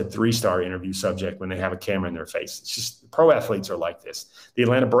becomes a 3-star interview subject when they have a camera in their face. It's just pro athletes are like this. The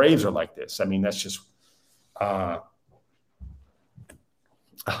Atlanta Braves are like this. I mean, that's just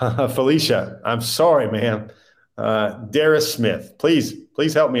Felicia, I'm sorry, ma'am. Darius Smith, please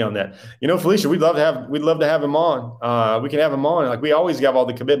help me on that. Felicia, we'd love to have him on. We can have him on. Like we always have all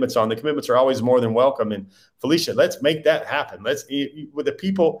the commitments on. The commitments are always more than welcome. And Felicia, let's make that happen. With the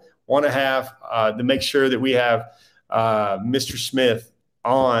people want to have to make sure that we have Mr. Smith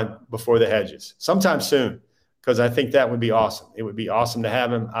on before the Hedges sometime soon, because I think that would be awesome. It would be awesome to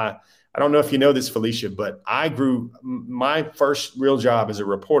have him. I don't know if you know this, Felicia, but my first real job as a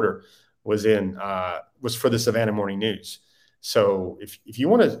reporter was for the Savannah Morning News. So if you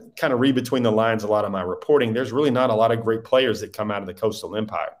want to kind of read between the lines, a lot of my reporting, there's really not a lot of great players that come out of the Coastal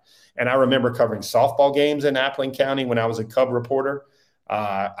Empire. And I remember covering softball games in Appling County when I was a Cub reporter.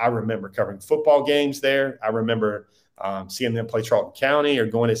 I remember covering football games there. I remember seeing them play Charlton County, or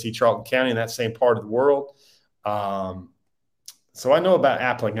going to see Charlton County in that same part of the world. So I know about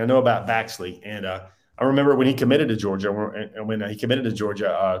Appling. I know about Baxley. And I remember when he committed to Georgia,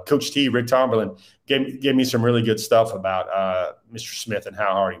 Coach T, Rick Tomberlin, gave me some really good stuff about Mr. Smith and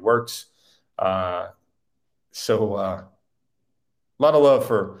how hard he works. So a lot of love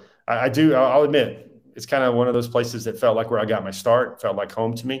for – I'll admit, it's kind of one of those places that felt like where I got my start, felt like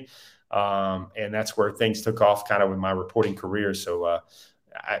home to me. And that's where things took off kind of with my reporting career. So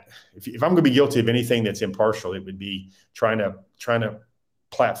if I'm going to be guilty of anything that's impartial, it would be trying to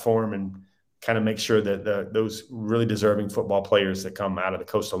platform and kind of make sure that those really deserving football players that come out of the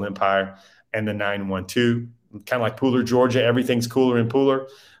Coastal Empire and the 912, kind of like Pooler, Georgia, everything's cooler in Pooler,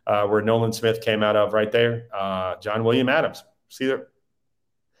 where Nolan Smith came out of right there. John William Adams, see, they're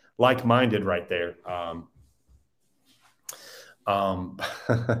like-minded right there.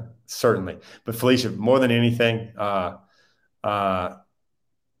 Certainly. But Felicia, more than anything, I would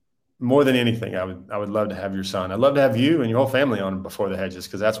love to have your son. I'd love to have you and your whole family on before the Hedges,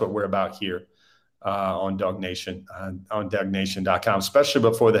 because that's what we're about here on Dog Nation, on DogNation.com, especially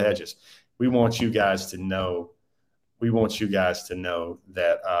before the Hedges. We want you guys to know.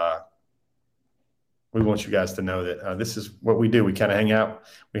 that this is what we do. We kind of hang out.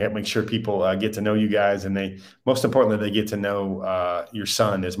 We have to make sure people get to know you guys, and most importantly, they get to know your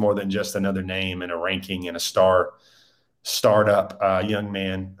son is more than just another name and a ranking and a startup young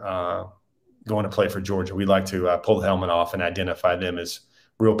man going to play for Georgia. We like to pull the helmet off and identify them as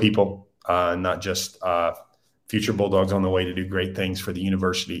real people, not just future Bulldogs on the way to do great things for the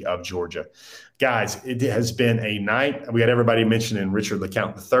University of Georgia. Guys, it has been a night. We had everybody mentioning Richard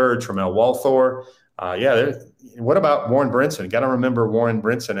LeCount III, Tramel Walthor. What about Warren Brinson? Got to remember Warren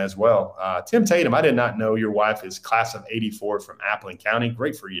Brinson as well. Tim Tatum, I did not know your wife is class of '84 from Appling County.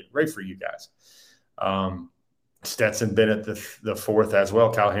 Great for you guys. Stetson Bennett the fourth as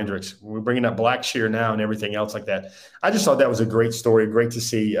well, Kyle Hendricks. We're bringing up Blackshear now and everything else like that. I just thought that was a great story. Great to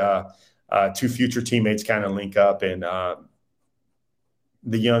see two future teammates kind of link up, and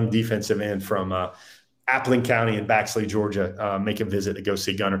the young defensive end from Appling County in Baxley, Georgia, make a visit to go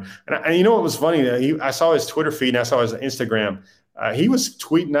see Gunner. And you know what was funny? I saw his Twitter feed and I saw his Instagram. He was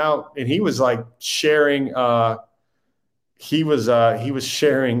tweeting out and he was like sharing. He was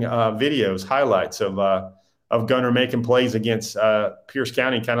sharing videos, highlights of Gunner making plays against Pierce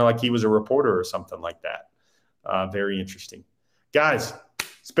County, kind of like he was a reporter or something like that. Very interesting, guys.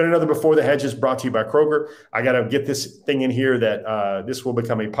 It's been another Before the Hedges brought to you by Kroger. I got to get this thing in here that this will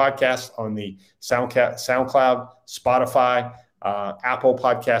become a podcast on the SoundCloud, Spotify, Apple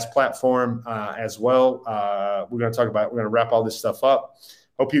podcast platform as well. We're going to wrap all this stuff up.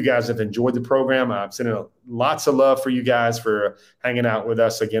 Hope you guys have enjoyed the program. I'm sending lots of love for you guys for hanging out with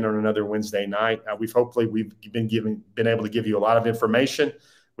us again on another Wednesday night. We've been able to give you a lot of information.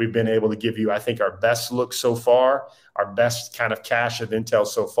 We've been able to give you, I think, our best look so far, our best kind of cache of intel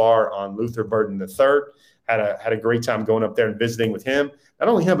so far on Luther Burden III. Had a great time going up there and visiting with him. Not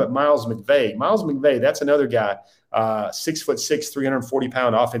only him, but Miles McVay. Miles McVay, that's another guy, 6'6",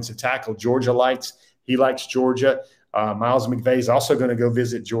 340-pound offensive tackle. Georgia likes. He likes Georgia. Miles McVay is also going to go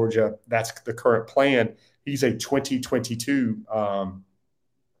visit Georgia. That's the current plan. He's a 2022.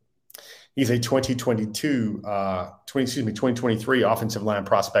 He's a 2023 offensive line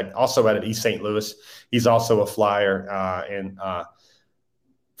prospect, also out at East St. Louis. He's also a Flyer, and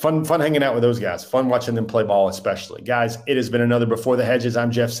fun hanging out with those guys. Fun watching them play ball, especially. Guys, it has been another Before the Hedges.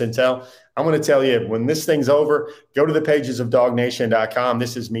 I'm Jeff Sintel. I'm going to tell you, when this thing's over, go to the pages of DogNation.com.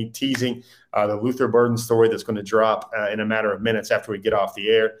 This is me teasing the Luther Burden story that's going to drop in a matter of minutes after we get off the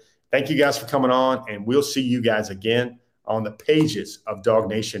air. Thank you guys for coming on, and we'll see you guys again on the pages of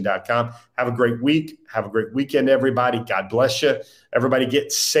DogNation.com. Have a great week. Have a great weekend, everybody. God bless you. Everybody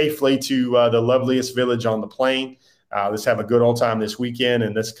get safely to the loveliest village on the plain. Let's have a good old time this weekend,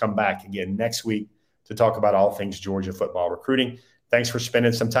 and let's come back again next week to talk about all things Georgia football recruiting. Thanks for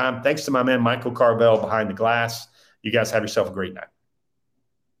spending some time. Thanks to my man Michael Carvel behind the glass. You guys have yourself a great night.